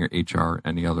accounting or HR,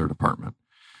 any other department.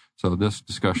 So this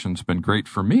discussion's been great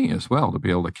for me as well to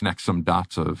be able to connect some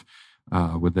dots of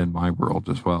within my world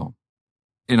as well.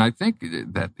 And I think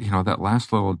that, that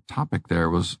last little topic there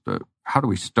was how do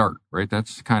we start, right?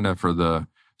 That's kind of for the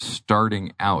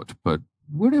starting out. But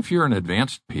what if you're an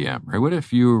advanced PM, right? What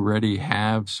if you already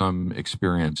have some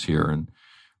experience here? And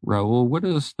Raoul, what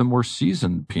does the more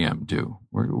seasoned PM do?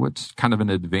 What's kind of an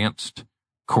advanced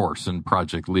course in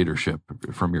project leadership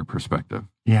from your perspective?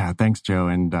 Yeah, thanks, Joe.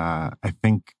 And I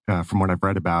think from what I've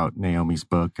read about Naomi's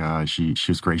book, she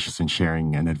was gracious in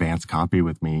sharing an advanced copy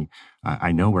with me.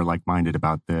 I know we're like-minded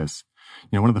about this.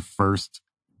 One of the first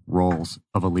roles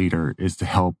of a leader is to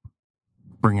help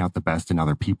bring out the best in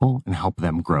other people and help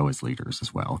them grow as leaders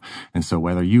as well. And so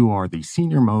whether you are the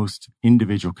senior most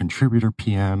individual contributor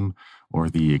PM or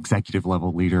the executive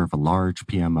level leader of a large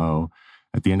PMO,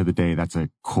 at the end of the day, that's a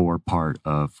core part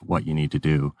of what you need to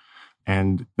do.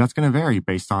 And that's going to vary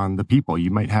based on the people.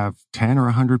 You might have 10 or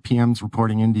 100 PMs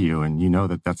reporting into you, and you know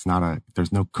that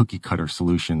there's no cookie cutter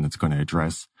solution that's going to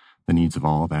address the needs of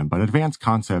all of them. But advanced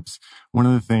concepts, one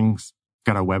of the things,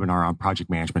 got a webinar on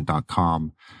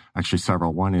projectmanagement.com, actually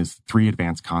several. One is 3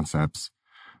 advanced concepts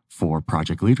for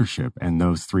project leadership. And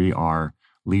those 3 are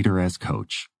leader as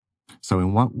coach. So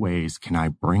in what ways can I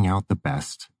bring out the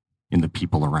best in the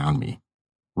people around me,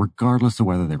 regardless of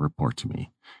whether they report to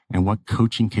me? And what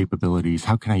coaching capabilities,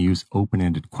 how can I use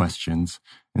open-ended questions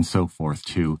and so forth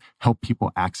to help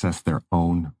people access their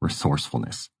own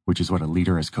resourcefulness, which is what a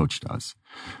leader as coach does.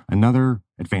 Another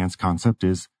advanced concept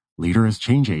is leader as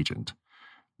change agent.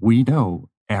 We know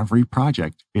every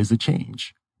project is a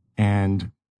change.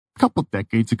 And a couple of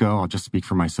decades ago, I'll just speak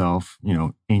for myself,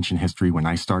 ancient history, when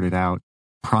I started out,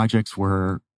 projects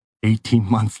were 18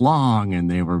 months long and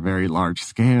they were very large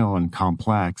scale and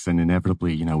complex. And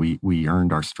inevitably, we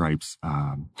earned our stripes.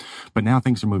 But now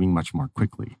things are moving much more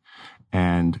quickly.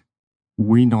 And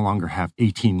we no longer have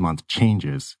 18-month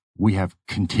changes. We have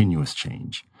continuous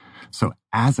change. So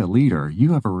as a leader,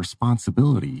 you have a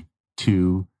responsibility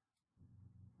to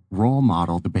role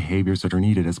model the behaviors that are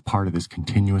needed as part of this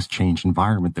continuous change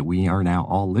environment that we are now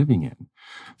all living in.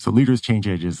 So leaders change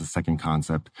agents is the second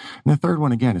concept. And the third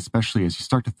one, again, especially as you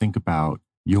start to think about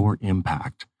your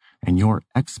impact and your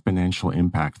exponential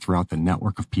impact throughout the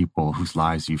network of people whose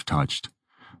lives you've touched.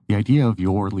 The idea of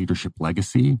your leadership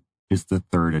legacy is the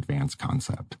third advanced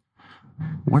concept.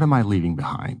 What am I leaving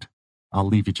behind? I'll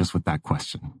leave you just with that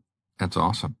question. That's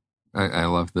awesome. I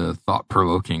love the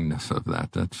thought-provokingness of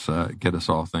that. That's get us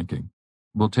all thinking.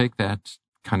 We'll take that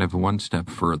kind of one step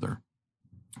further.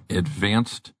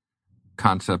 Advanced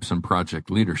concepts in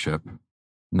project leadership,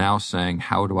 now saying,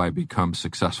 how do I become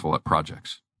successful at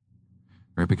projects?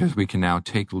 Right? Because we can now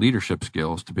take leadership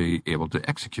skills to be able to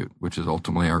execute, which is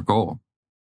ultimately our goal.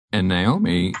 And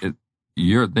Naomi,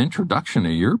 the introduction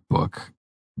of your book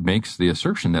makes the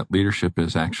assertion that leadership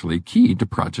is actually key to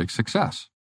project success.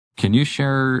 Can you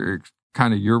share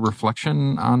kind of your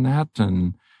reflection on that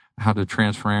and how to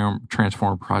transform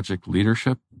project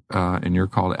leadership in your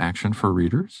call to action for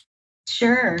readers?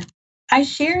 Sure. I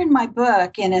share in my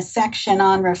book, in a section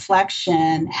on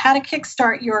reflection, how to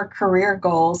kickstart your career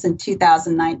goals in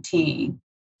 2019.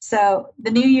 So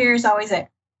the new year is always a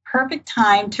perfect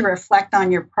time to reflect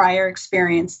on your prior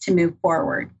experience to move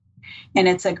forward. And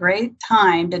it's a great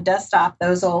time to dust off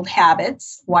those old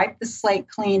habits, wipe the slate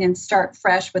clean, and start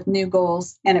fresh with new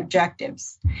goals and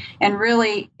objectives. And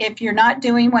really, if you're not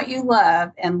doing what you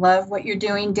love and love what you're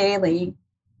doing daily,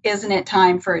 isn't it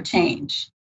time for a change?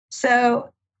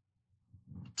 So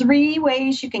 3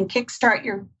 ways you can kickstart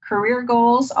your career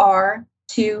goals are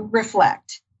to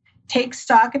reflect. Take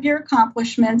stock of your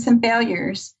accomplishments and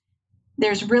failures.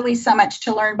 There's really so much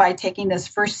to learn by taking this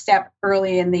first step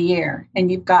early in the year.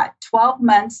 And you've got 12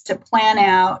 months to plan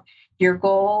out your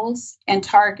goals and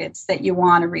targets that you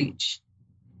want to reach.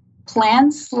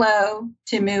 Plan slow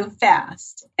to move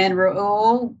fast. And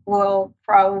Raoul will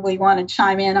probably want to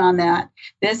chime in on that.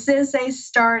 This is a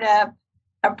startup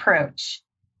approach.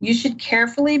 You should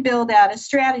carefully build out a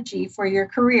strategy for your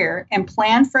career and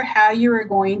plan for how you are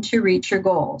going to reach your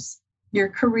goals. Your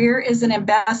career is an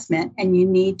investment, and you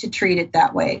need to treat it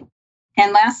that way.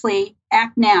 And lastly,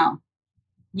 act now.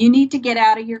 You need to get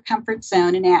out of your comfort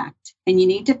zone and act. And you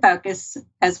need to focus,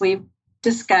 as we've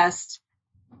discussed,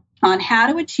 on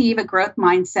how to achieve a growth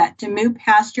mindset to move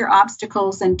past your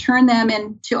obstacles and turn them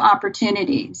into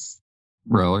opportunities.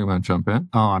 Raoul, you want to jump in?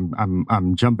 Oh,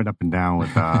 I'm jumping up and down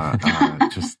with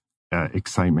just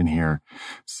excitement here.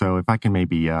 So if I can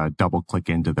maybe double click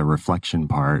into the reflection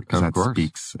part, because that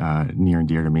speaks near and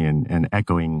dear to me, and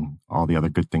echoing all the other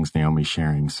good things Naomi's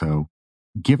sharing. So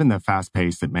given the fast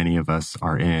pace that many of us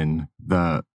are in,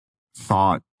 the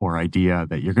thought or idea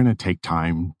that you're going to take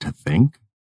time to think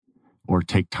or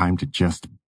take time to just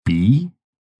be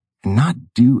and not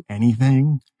do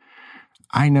anything.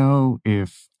 I know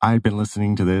if I'd been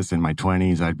listening to this in my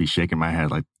 20s, I'd be shaking my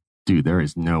head like, dude, there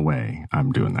is no way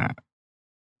I'm doing that.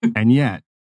 And yet,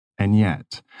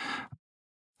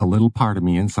 a little part of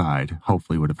me inside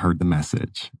hopefully would have heard the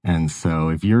message. And so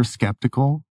if you're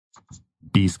skeptical,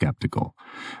 be skeptical.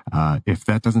 If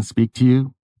that doesn't speak to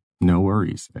you, no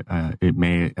worries. It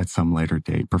may at some later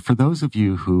date. But for those of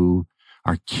you who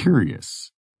are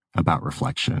curious about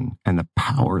reflection and the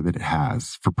power that it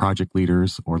has for project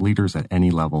leaders or leaders at any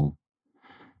level,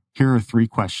 here are 3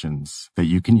 questions that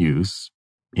you can use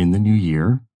in the new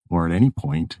year or at any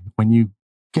point when you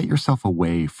get yourself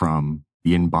away from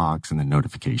the inbox and the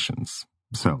notifications.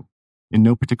 So, in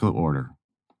no particular order,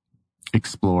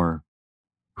 explore,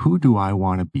 who do I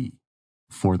want to be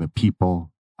for the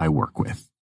people I work with?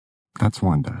 That's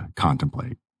one to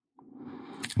contemplate.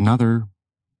 Another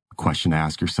question to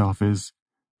ask yourself is,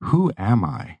 who am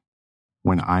I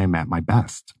when I am at my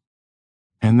best?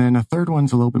 And then a third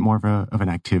one's a little bit more of an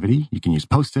activity. You can use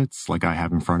Post-its like I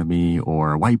have in front of me,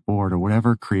 or a whiteboard, or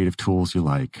whatever creative tools you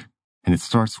like. And it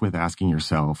starts with asking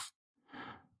yourself,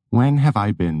 when have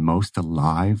I been most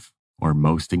alive or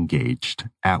most engaged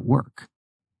at work?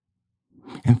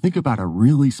 And think about a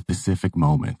really specific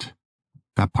moment.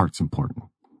 That part's important.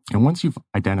 And once you've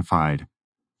identified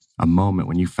a moment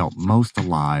when you felt most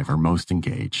alive or most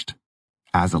engaged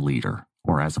as a leader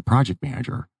or as a project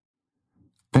manager,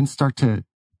 then start to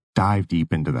dive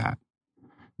deep into that.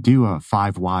 Do a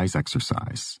 5 whys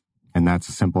exercise. And that's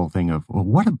a simple thing of, well,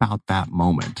 what about that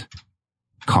moment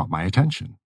caught my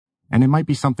attention? And it might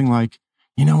be something like,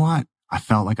 you know what? I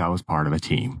felt like I was part of a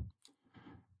team.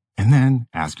 And then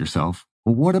ask yourself,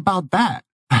 well, what about that?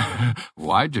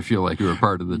 Why'd you feel like you were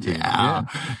part of the team? Yeah.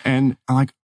 And I'm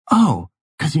like, oh,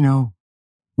 because,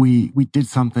 we did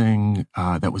something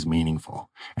that was meaningful.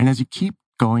 And as you keep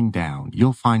going down,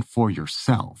 you'll find for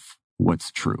yourself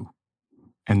what's true.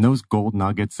 And those gold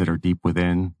nuggets that are deep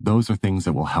within, those are things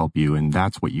that will help you. And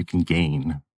that's what you can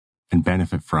gain and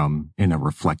benefit from in a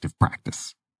reflective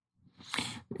practice.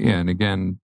 Yeah. And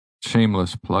again,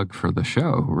 shameless plug for the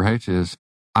show, right? Is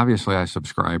obviously I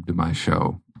subscribe to my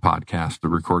show podcast, the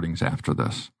recordings after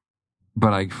this,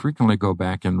 but I frequently go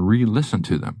back and re-listen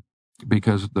to them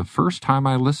because the first time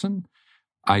I listen,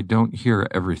 I don't hear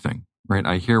everything, right?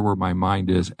 I hear where my mind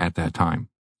is at that time.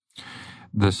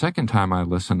 The second time I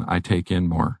listen, I take in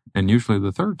more. And usually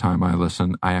the third time I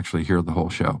listen, I actually hear the whole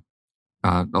show.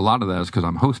 A lot of that is because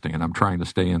I'm hosting and I'm trying to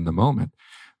stay in the moment.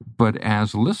 But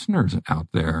as listeners out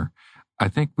there, I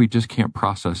think we just can't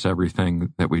process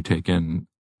everything that we take in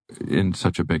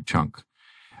such a big chunk.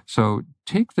 So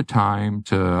take the time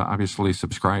to obviously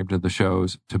subscribe to the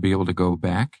shows, to be able to go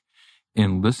back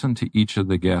and listen to each of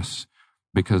the guests,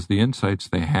 because the insights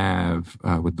they have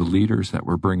with the leaders that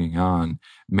we're bringing on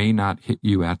may not hit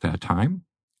you at that time,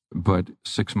 but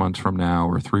 6 months from now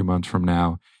or 3 months from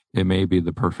now, it may be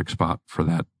the perfect spot for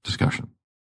that discussion.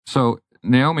 So,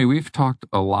 Naomi, we've talked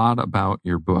a lot about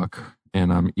your book,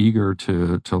 and I'm eager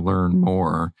to learn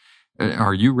more.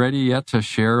 Are you ready yet to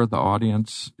share the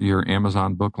audience your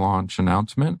Amazon book launch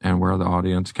announcement and where the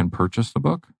audience can purchase the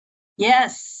book?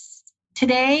 Yes.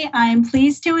 Today, I'm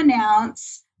pleased to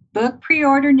announce book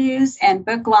pre-order news and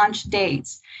book launch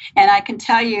dates. And I can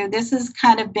tell you, this has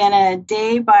kind of been a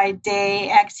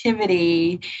day-by-day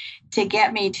activity to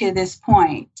get me to this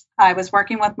point. I was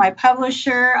working with my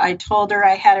publisher. I told her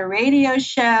I had a radio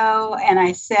show, and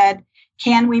I said,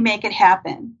 can we make it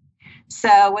happen?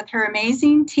 So with her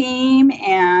amazing team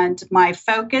and my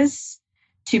focus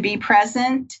to be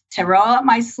present, to roll up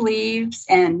my sleeves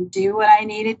and do what I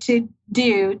needed to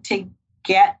do to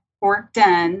get work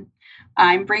done,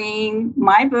 I'm bringing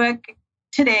my book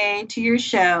today to your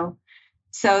show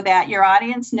so that your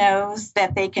audience knows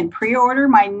that they can pre-order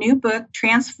my new book,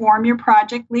 Transform Your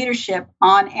Project Leadership,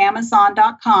 on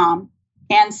Amazon.com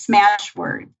and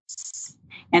Smashwords.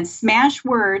 And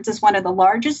Smashwords is one of the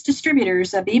largest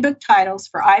distributors of ebook titles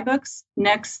for iBooks,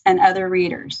 Nooks, and other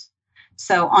readers.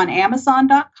 So on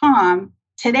Amazon.com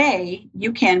today,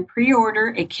 you can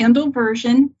pre-order a Kindle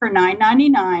version for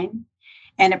 $9.99.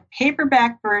 And a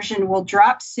paperback version will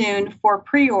drop soon for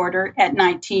pre-order at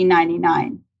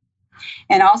 $19.99.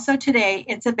 And also today,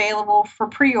 it's available for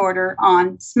pre-order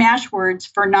on Smashwords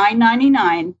for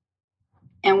 $9.99.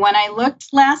 And when I looked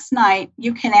last night,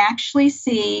 you can actually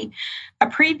see a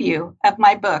preview of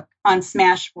my book on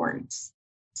Smashwords.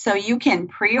 So you can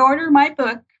pre-order my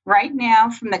book right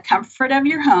now from the comfort of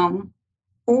your home,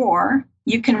 or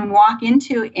you can walk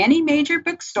into any major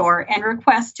bookstore and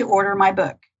request to order my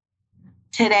book.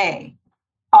 Today,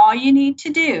 all you need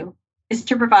to do is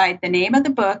to provide the name of the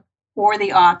book or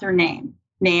the author name,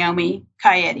 Naomi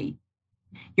Caietti.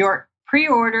 Your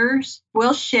pre-orders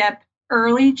will ship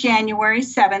early January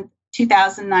 7th,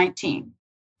 2019.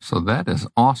 So that is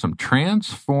awesome.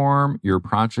 Transform Your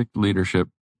Project Leadership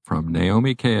from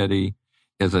Naomi Caietti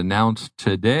is announced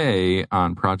today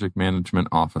on Project Management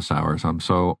Office Hours. I'm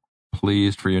so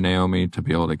pleased for you, Naomi, to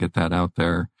be able to get that out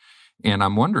there. And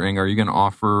I'm wondering, are you going to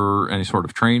offer any sort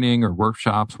of training or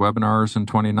workshops, webinars in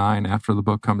 29 after the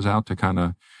book comes out to kind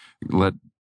of let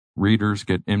readers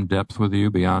get in depth with you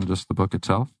beyond just the book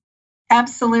itself?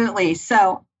 Absolutely.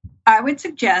 So I would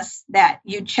suggest that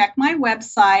you check my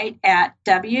website at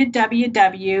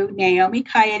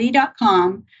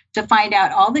www.naomicaietti.com to find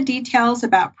out all the details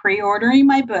about pre-ordering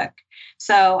my book.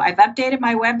 So I've updated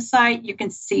my website. You can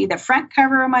see the front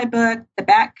cover of my book, the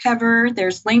back cover.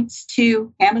 There's links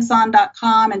to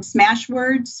Amazon.com and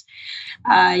Smashwords.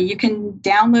 You can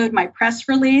download my press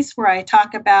release where I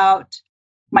talk about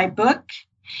my book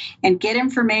and get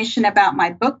information about my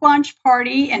book launch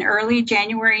party in early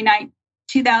January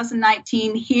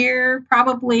 2019 here,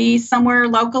 probably somewhere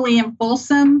locally in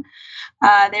Folsom.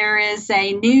 There is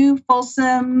a new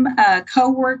Folsom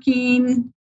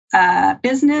co-working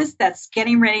business that's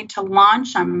getting ready to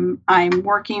launch. I'm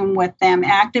working with them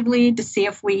actively to see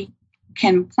if we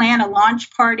can plan a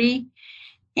launch party.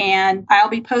 And I'll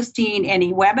be posting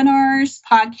any webinars,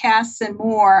 podcasts, and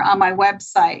more on my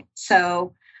website.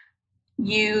 So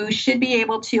you should be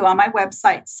able to, on my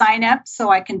website, sign up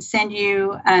so I can send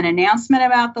you an announcement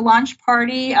about the launch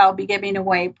party. I'll be giving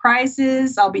away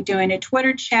prizes. I'll be doing a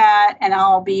Twitter chat, and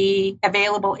I'll be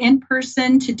available in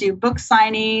person to do book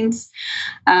signings.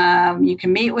 You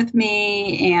can meet with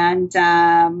me, and,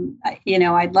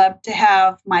 I'd love to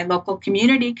have my local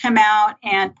community come out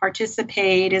and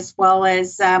participate, as well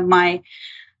as my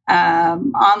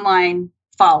online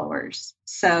followers.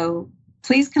 So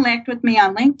please connect with me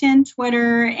on LinkedIn,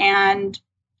 Twitter, and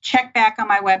check back on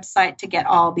my website to get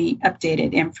all the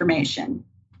updated information.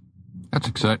 That's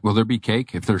exciting. Will there be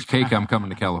cake? If there's cake, I'm coming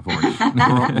to California.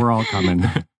 We're all coming.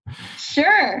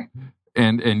 Sure.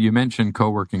 And you mentioned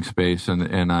co-working space, and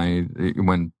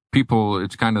when people,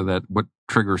 it's kind of that what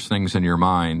triggers things in your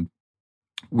mind.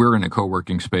 We're in a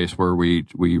co-working space where we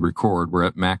record. We're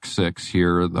at Max 6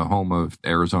 here, the home of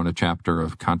Arizona chapter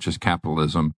of Conscious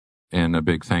Capitalism. And a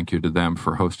big thank you to them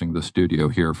for hosting the studio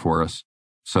here for us.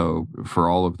 So for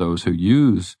all of those who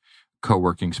use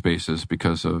co-working spaces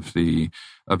because of the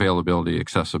availability,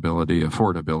 accessibility,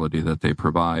 affordability that they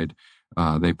provide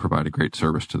a great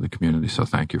service to the community. So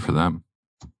thank you for them.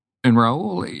 And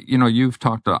Raoul, you've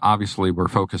talked, obviously we're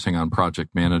focusing on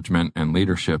project management and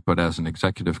leadership, but as an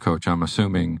executive coach, I'm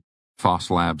assuming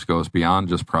PhosLabs goes beyond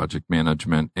just project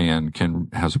management and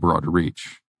has a broader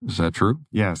reach. Is that true?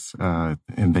 Yes.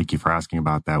 And thank you for asking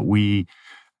about that. We're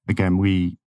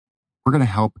going to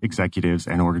help executives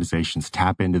and organizations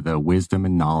tap into the wisdom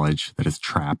and knowledge that is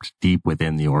trapped deep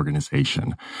within the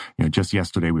organization. Just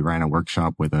yesterday, we ran a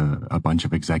workshop with a bunch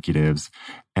of executives.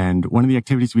 And one of the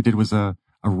activities we did was a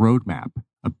roadmap,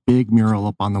 a big mural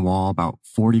up on the wall, about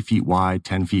 40 feet wide,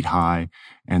 10 feet high.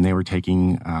 And they were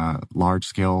taking large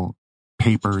scale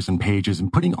papers and pages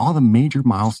and putting all the major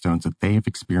milestones that they have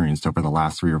experienced over the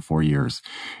last 3 or 4 years.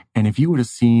 And if you would have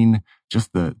seen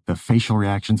just the facial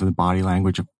reactions and the body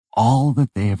language of all that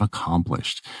they have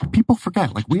accomplished, people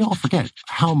forget, like we all forget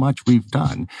how much we've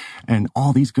done and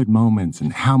all these good moments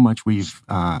and how much we've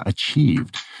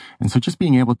achieved. And so just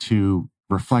being able to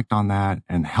reflect on that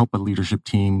and help a leadership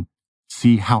team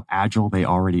see how agile they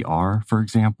already are, for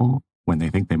example, when they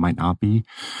think they might not be,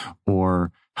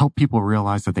 or help people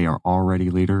realize that they are already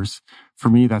leaders. For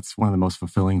me, that's one of the most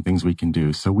fulfilling things we can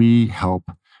do. So we help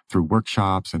through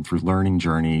workshops and through learning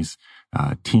journeys,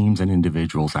 teams and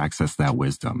individuals access that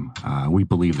wisdom. We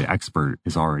believe the expert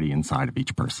is already inside of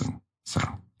each person. So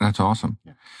that's awesome.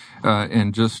 Yeah.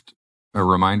 And just a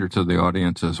reminder to the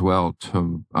audience as well,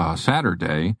 to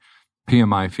Saturday,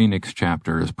 PMI Phoenix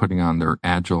chapter is putting on their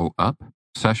Agile Up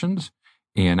sessions.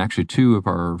 And actually, 2 of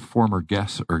our former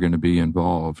guests are going to be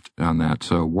involved on that.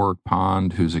 So Warwick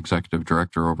Pond, who's executive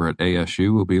director over at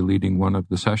ASU, will be leading one of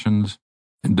the sessions.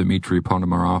 And Dmitry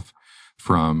Ponomarov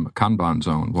from Kanban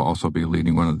Zone will also be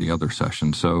leading one of the other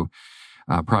sessions. So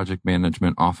Project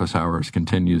Management Office Hours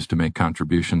continues to make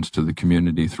contributions to the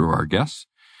community through our guests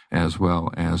as well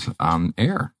as on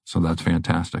air. So that's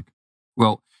fantastic.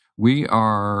 Well, we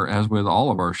are, as with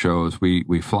all of our shows,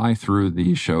 we fly through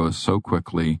these shows so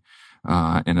quickly.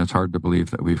 And it's hard to believe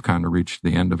that we've kind of reached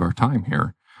the end of our time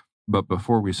here. But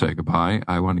before we say goodbye,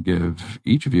 I want to give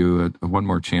each of you one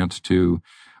more chance to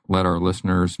let our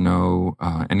listeners know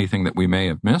anything that we may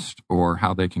have missed or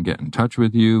how they can get in touch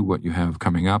with you, what you have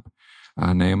coming up.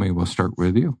 Naomi, we'll start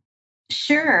with you.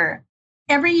 Sure.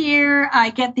 Every year I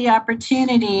get the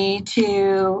opportunity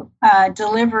to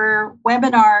deliver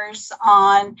webinars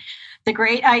on the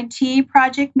great IT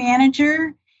project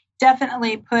manager.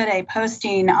 Definitely put a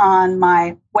posting on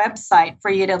my website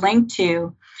for you to link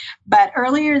to. But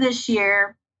earlier this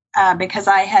year, because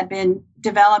I had been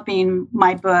developing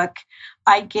my book,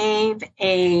 I gave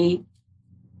a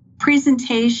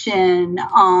presentation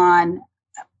on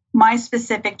my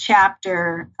specific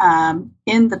chapter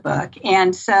in the book.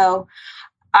 And so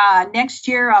Next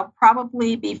year, I'll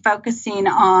probably be focusing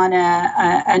on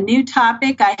a new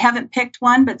topic. I haven't picked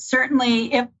one, but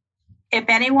certainly if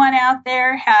anyone out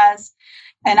there has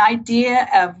an idea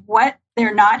of what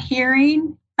they're not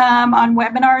hearing on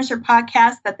webinars or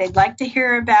podcasts that they'd like to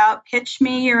hear about, pitch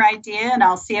me your idea, and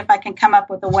I'll see if I can come up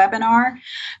with a webinar.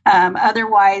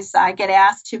 Otherwise, I get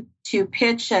asked to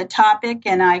pitch a topic,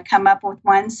 and I come up with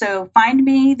one. So find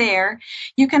me there.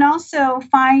 You can also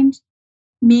find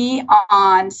me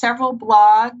on several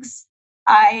blogs.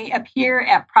 I appear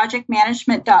at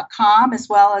projectmanagement.com, as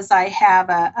well as I have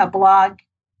a blog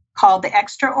called The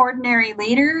Extraordinary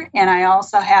Leader, and I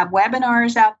also have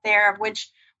webinars out there, of which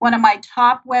one of my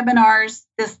top webinars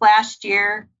this last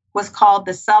year was called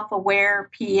The Self-Aware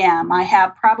PM. I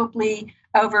have probably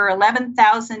over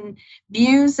 11,000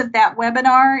 views of that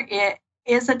webinar. It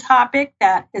is a topic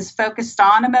that is focused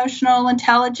on emotional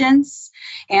intelligence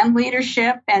and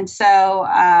leadership, and so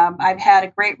I've had a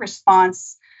great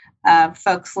response of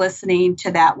folks listening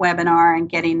to that webinar and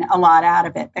getting a lot out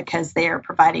of it because they are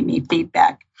providing me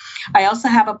feedback. I also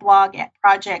have a blog at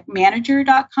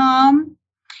projectmanager.com,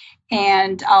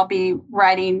 and I'll be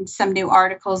writing some new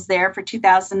articles there for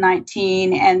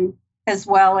 2019, and as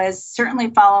well as certainly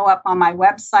follow up on my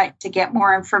website to get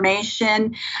more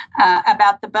information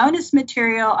about the bonus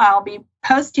material I'll be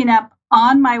posting up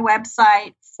on my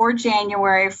website for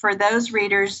January for those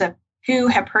readers who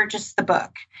have purchased the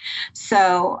book.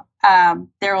 So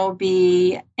there will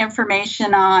be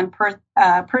information on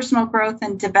personal growth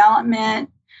and development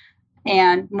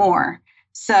and more.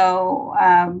 So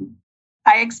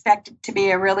I expect it to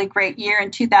be a really great year in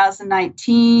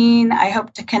 2019. I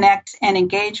hope to connect and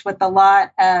engage with a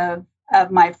lot of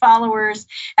my followers.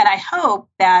 And I hope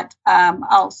that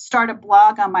I'll start a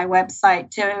blog on my website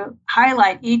to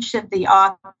highlight each of the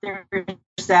authors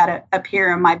that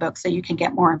appear in my book so you can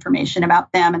get more information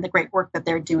about them and the great work that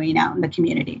they're doing out in the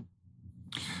community.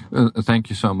 Thank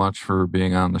you so much for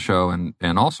being on the show. And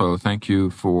also thank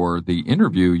you for the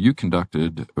interview you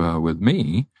conducted with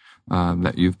me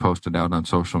that you've posted out on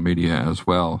social media as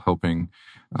well, helping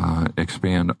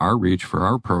expand our reach for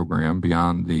our program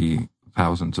beyond the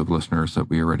thousands of listeners that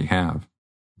we already have.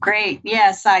 Great.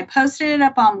 Yes, I posted it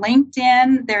up on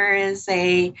LinkedIn. There is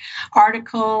a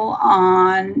article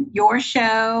on your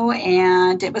show,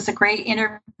 and it was a great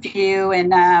interview.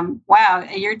 And wow,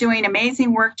 you're doing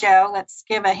amazing work, Joe. Let's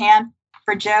give a hand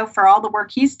for Joe for all the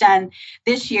work he's done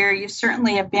this year. You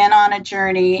certainly have been on a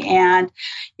journey. And,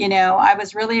 you know, I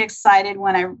was really excited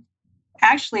when I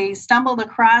actually stumbled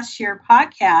across your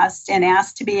podcast and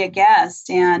asked to be a guest.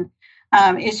 And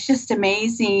it's just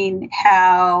amazing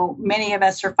how many of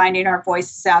us are finding our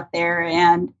voices out there.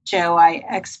 And Joe, I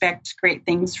expect great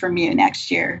things from you next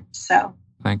year. So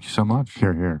thank you so much.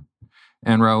 Hear, hear.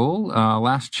 And Raoul,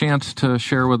 last chance to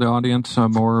share with the audience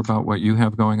more about what you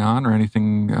have going on or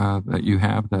anything that you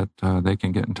have that they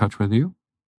can get in touch with you.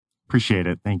 Appreciate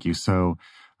it. Thank you. So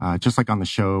just like on the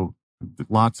show,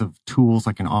 lots of tools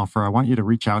I can offer. I want you to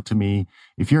reach out to me.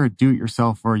 If you're a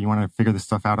do-it-yourselfer or you want to figure this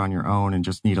stuff out on your own and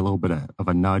just need a little bit of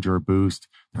a nudge or a boost,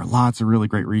 there are lots of really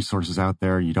great resources out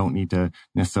there. You don't need to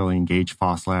necessarily engage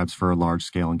PhosLabs for a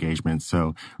large-scale engagement.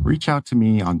 So reach out to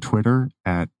me on Twitter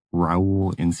at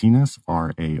Raoul Encinas,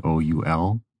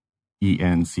 RAOUL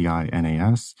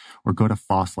ENCINAS, or go to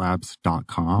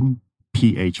PhosLabs.com,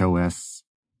 PhosLabs.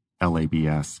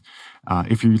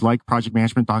 If you like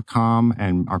projectmanagement.com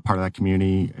and are part of that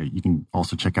community, you can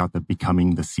also check out the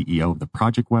Becoming the CEO of the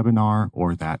Project webinar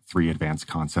or that 3 Advanced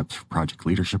Concepts for Project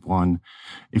Leadership one.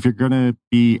 If you're going to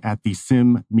be at the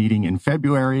SIM meeting in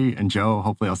February, and Joe,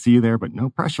 hopefully I'll see you there, but no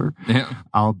pressure. Yeah.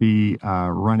 I'll be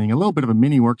running a little bit of a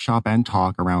mini workshop and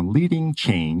talk around leading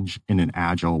change in an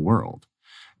agile world.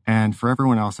 And for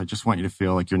everyone else, I just want you to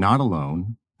feel like you're not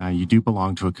alone. You do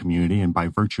belong to a community, and by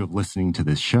virtue of listening to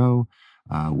this show,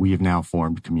 we have now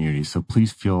formed community. So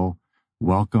please feel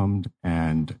welcomed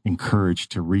and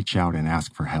encouraged to reach out and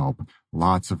ask for help.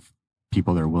 Lots of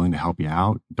people that are willing to help you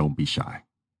out. Don't be shy.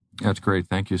 That's great.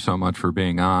 Thank you so much for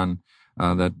being on.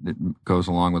 That goes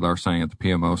along with our saying at the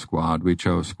PMO squad. We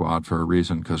chose squad for a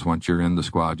reason, because once you're in the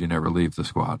squad, you never leave the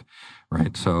squad,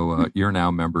 right? So you're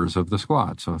now members of the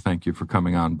squad. So thank you for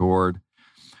coming on board.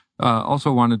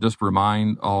 Also want to just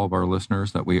remind all of our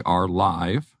listeners that we are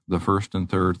live the first and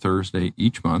third Thursday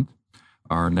each month.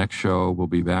 Our next show will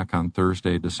be back on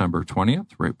Thursday, December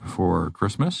 20th, right before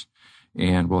Christmas,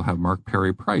 and we'll have Mark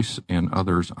Perry Price and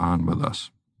others on with us.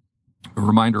 A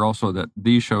reminder also that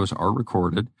these shows are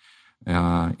recorded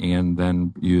and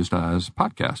then used as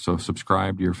podcasts. So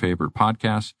subscribe to your favorite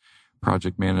podcasts.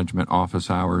 Project Management Office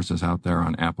Hours is out there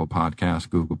on Apple Podcasts,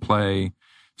 Google Play,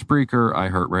 Spreaker,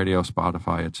 iHeartRadio,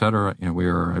 Spotify, etc. And we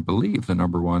are, I believe, the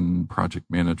 #1 project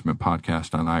management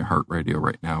podcast on iHeartRadio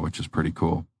right now, which is pretty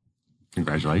cool.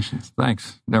 Congratulations.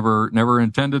 Thanks. Never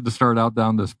intended to start out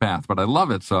down this path, but I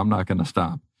love it, so I'm not going to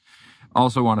stop.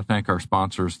 Also want to thank our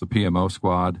sponsors, the PMO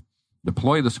Squad.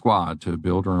 Deploy the squad to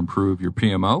build or improve your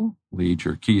PMO, lead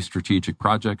your key strategic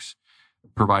projects,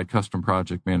 provide custom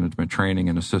project management training,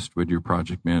 and assist with your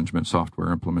project management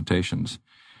software implementations.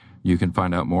 You can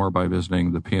find out more by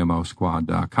visiting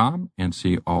thepmosquad.com and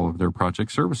see all of their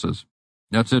project services.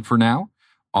 That's it for now.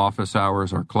 Office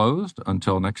hours are closed.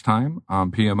 Until next time,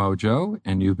 I'm PMO Joe,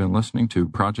 and you've been listening to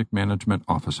Project Management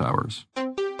Office Hours.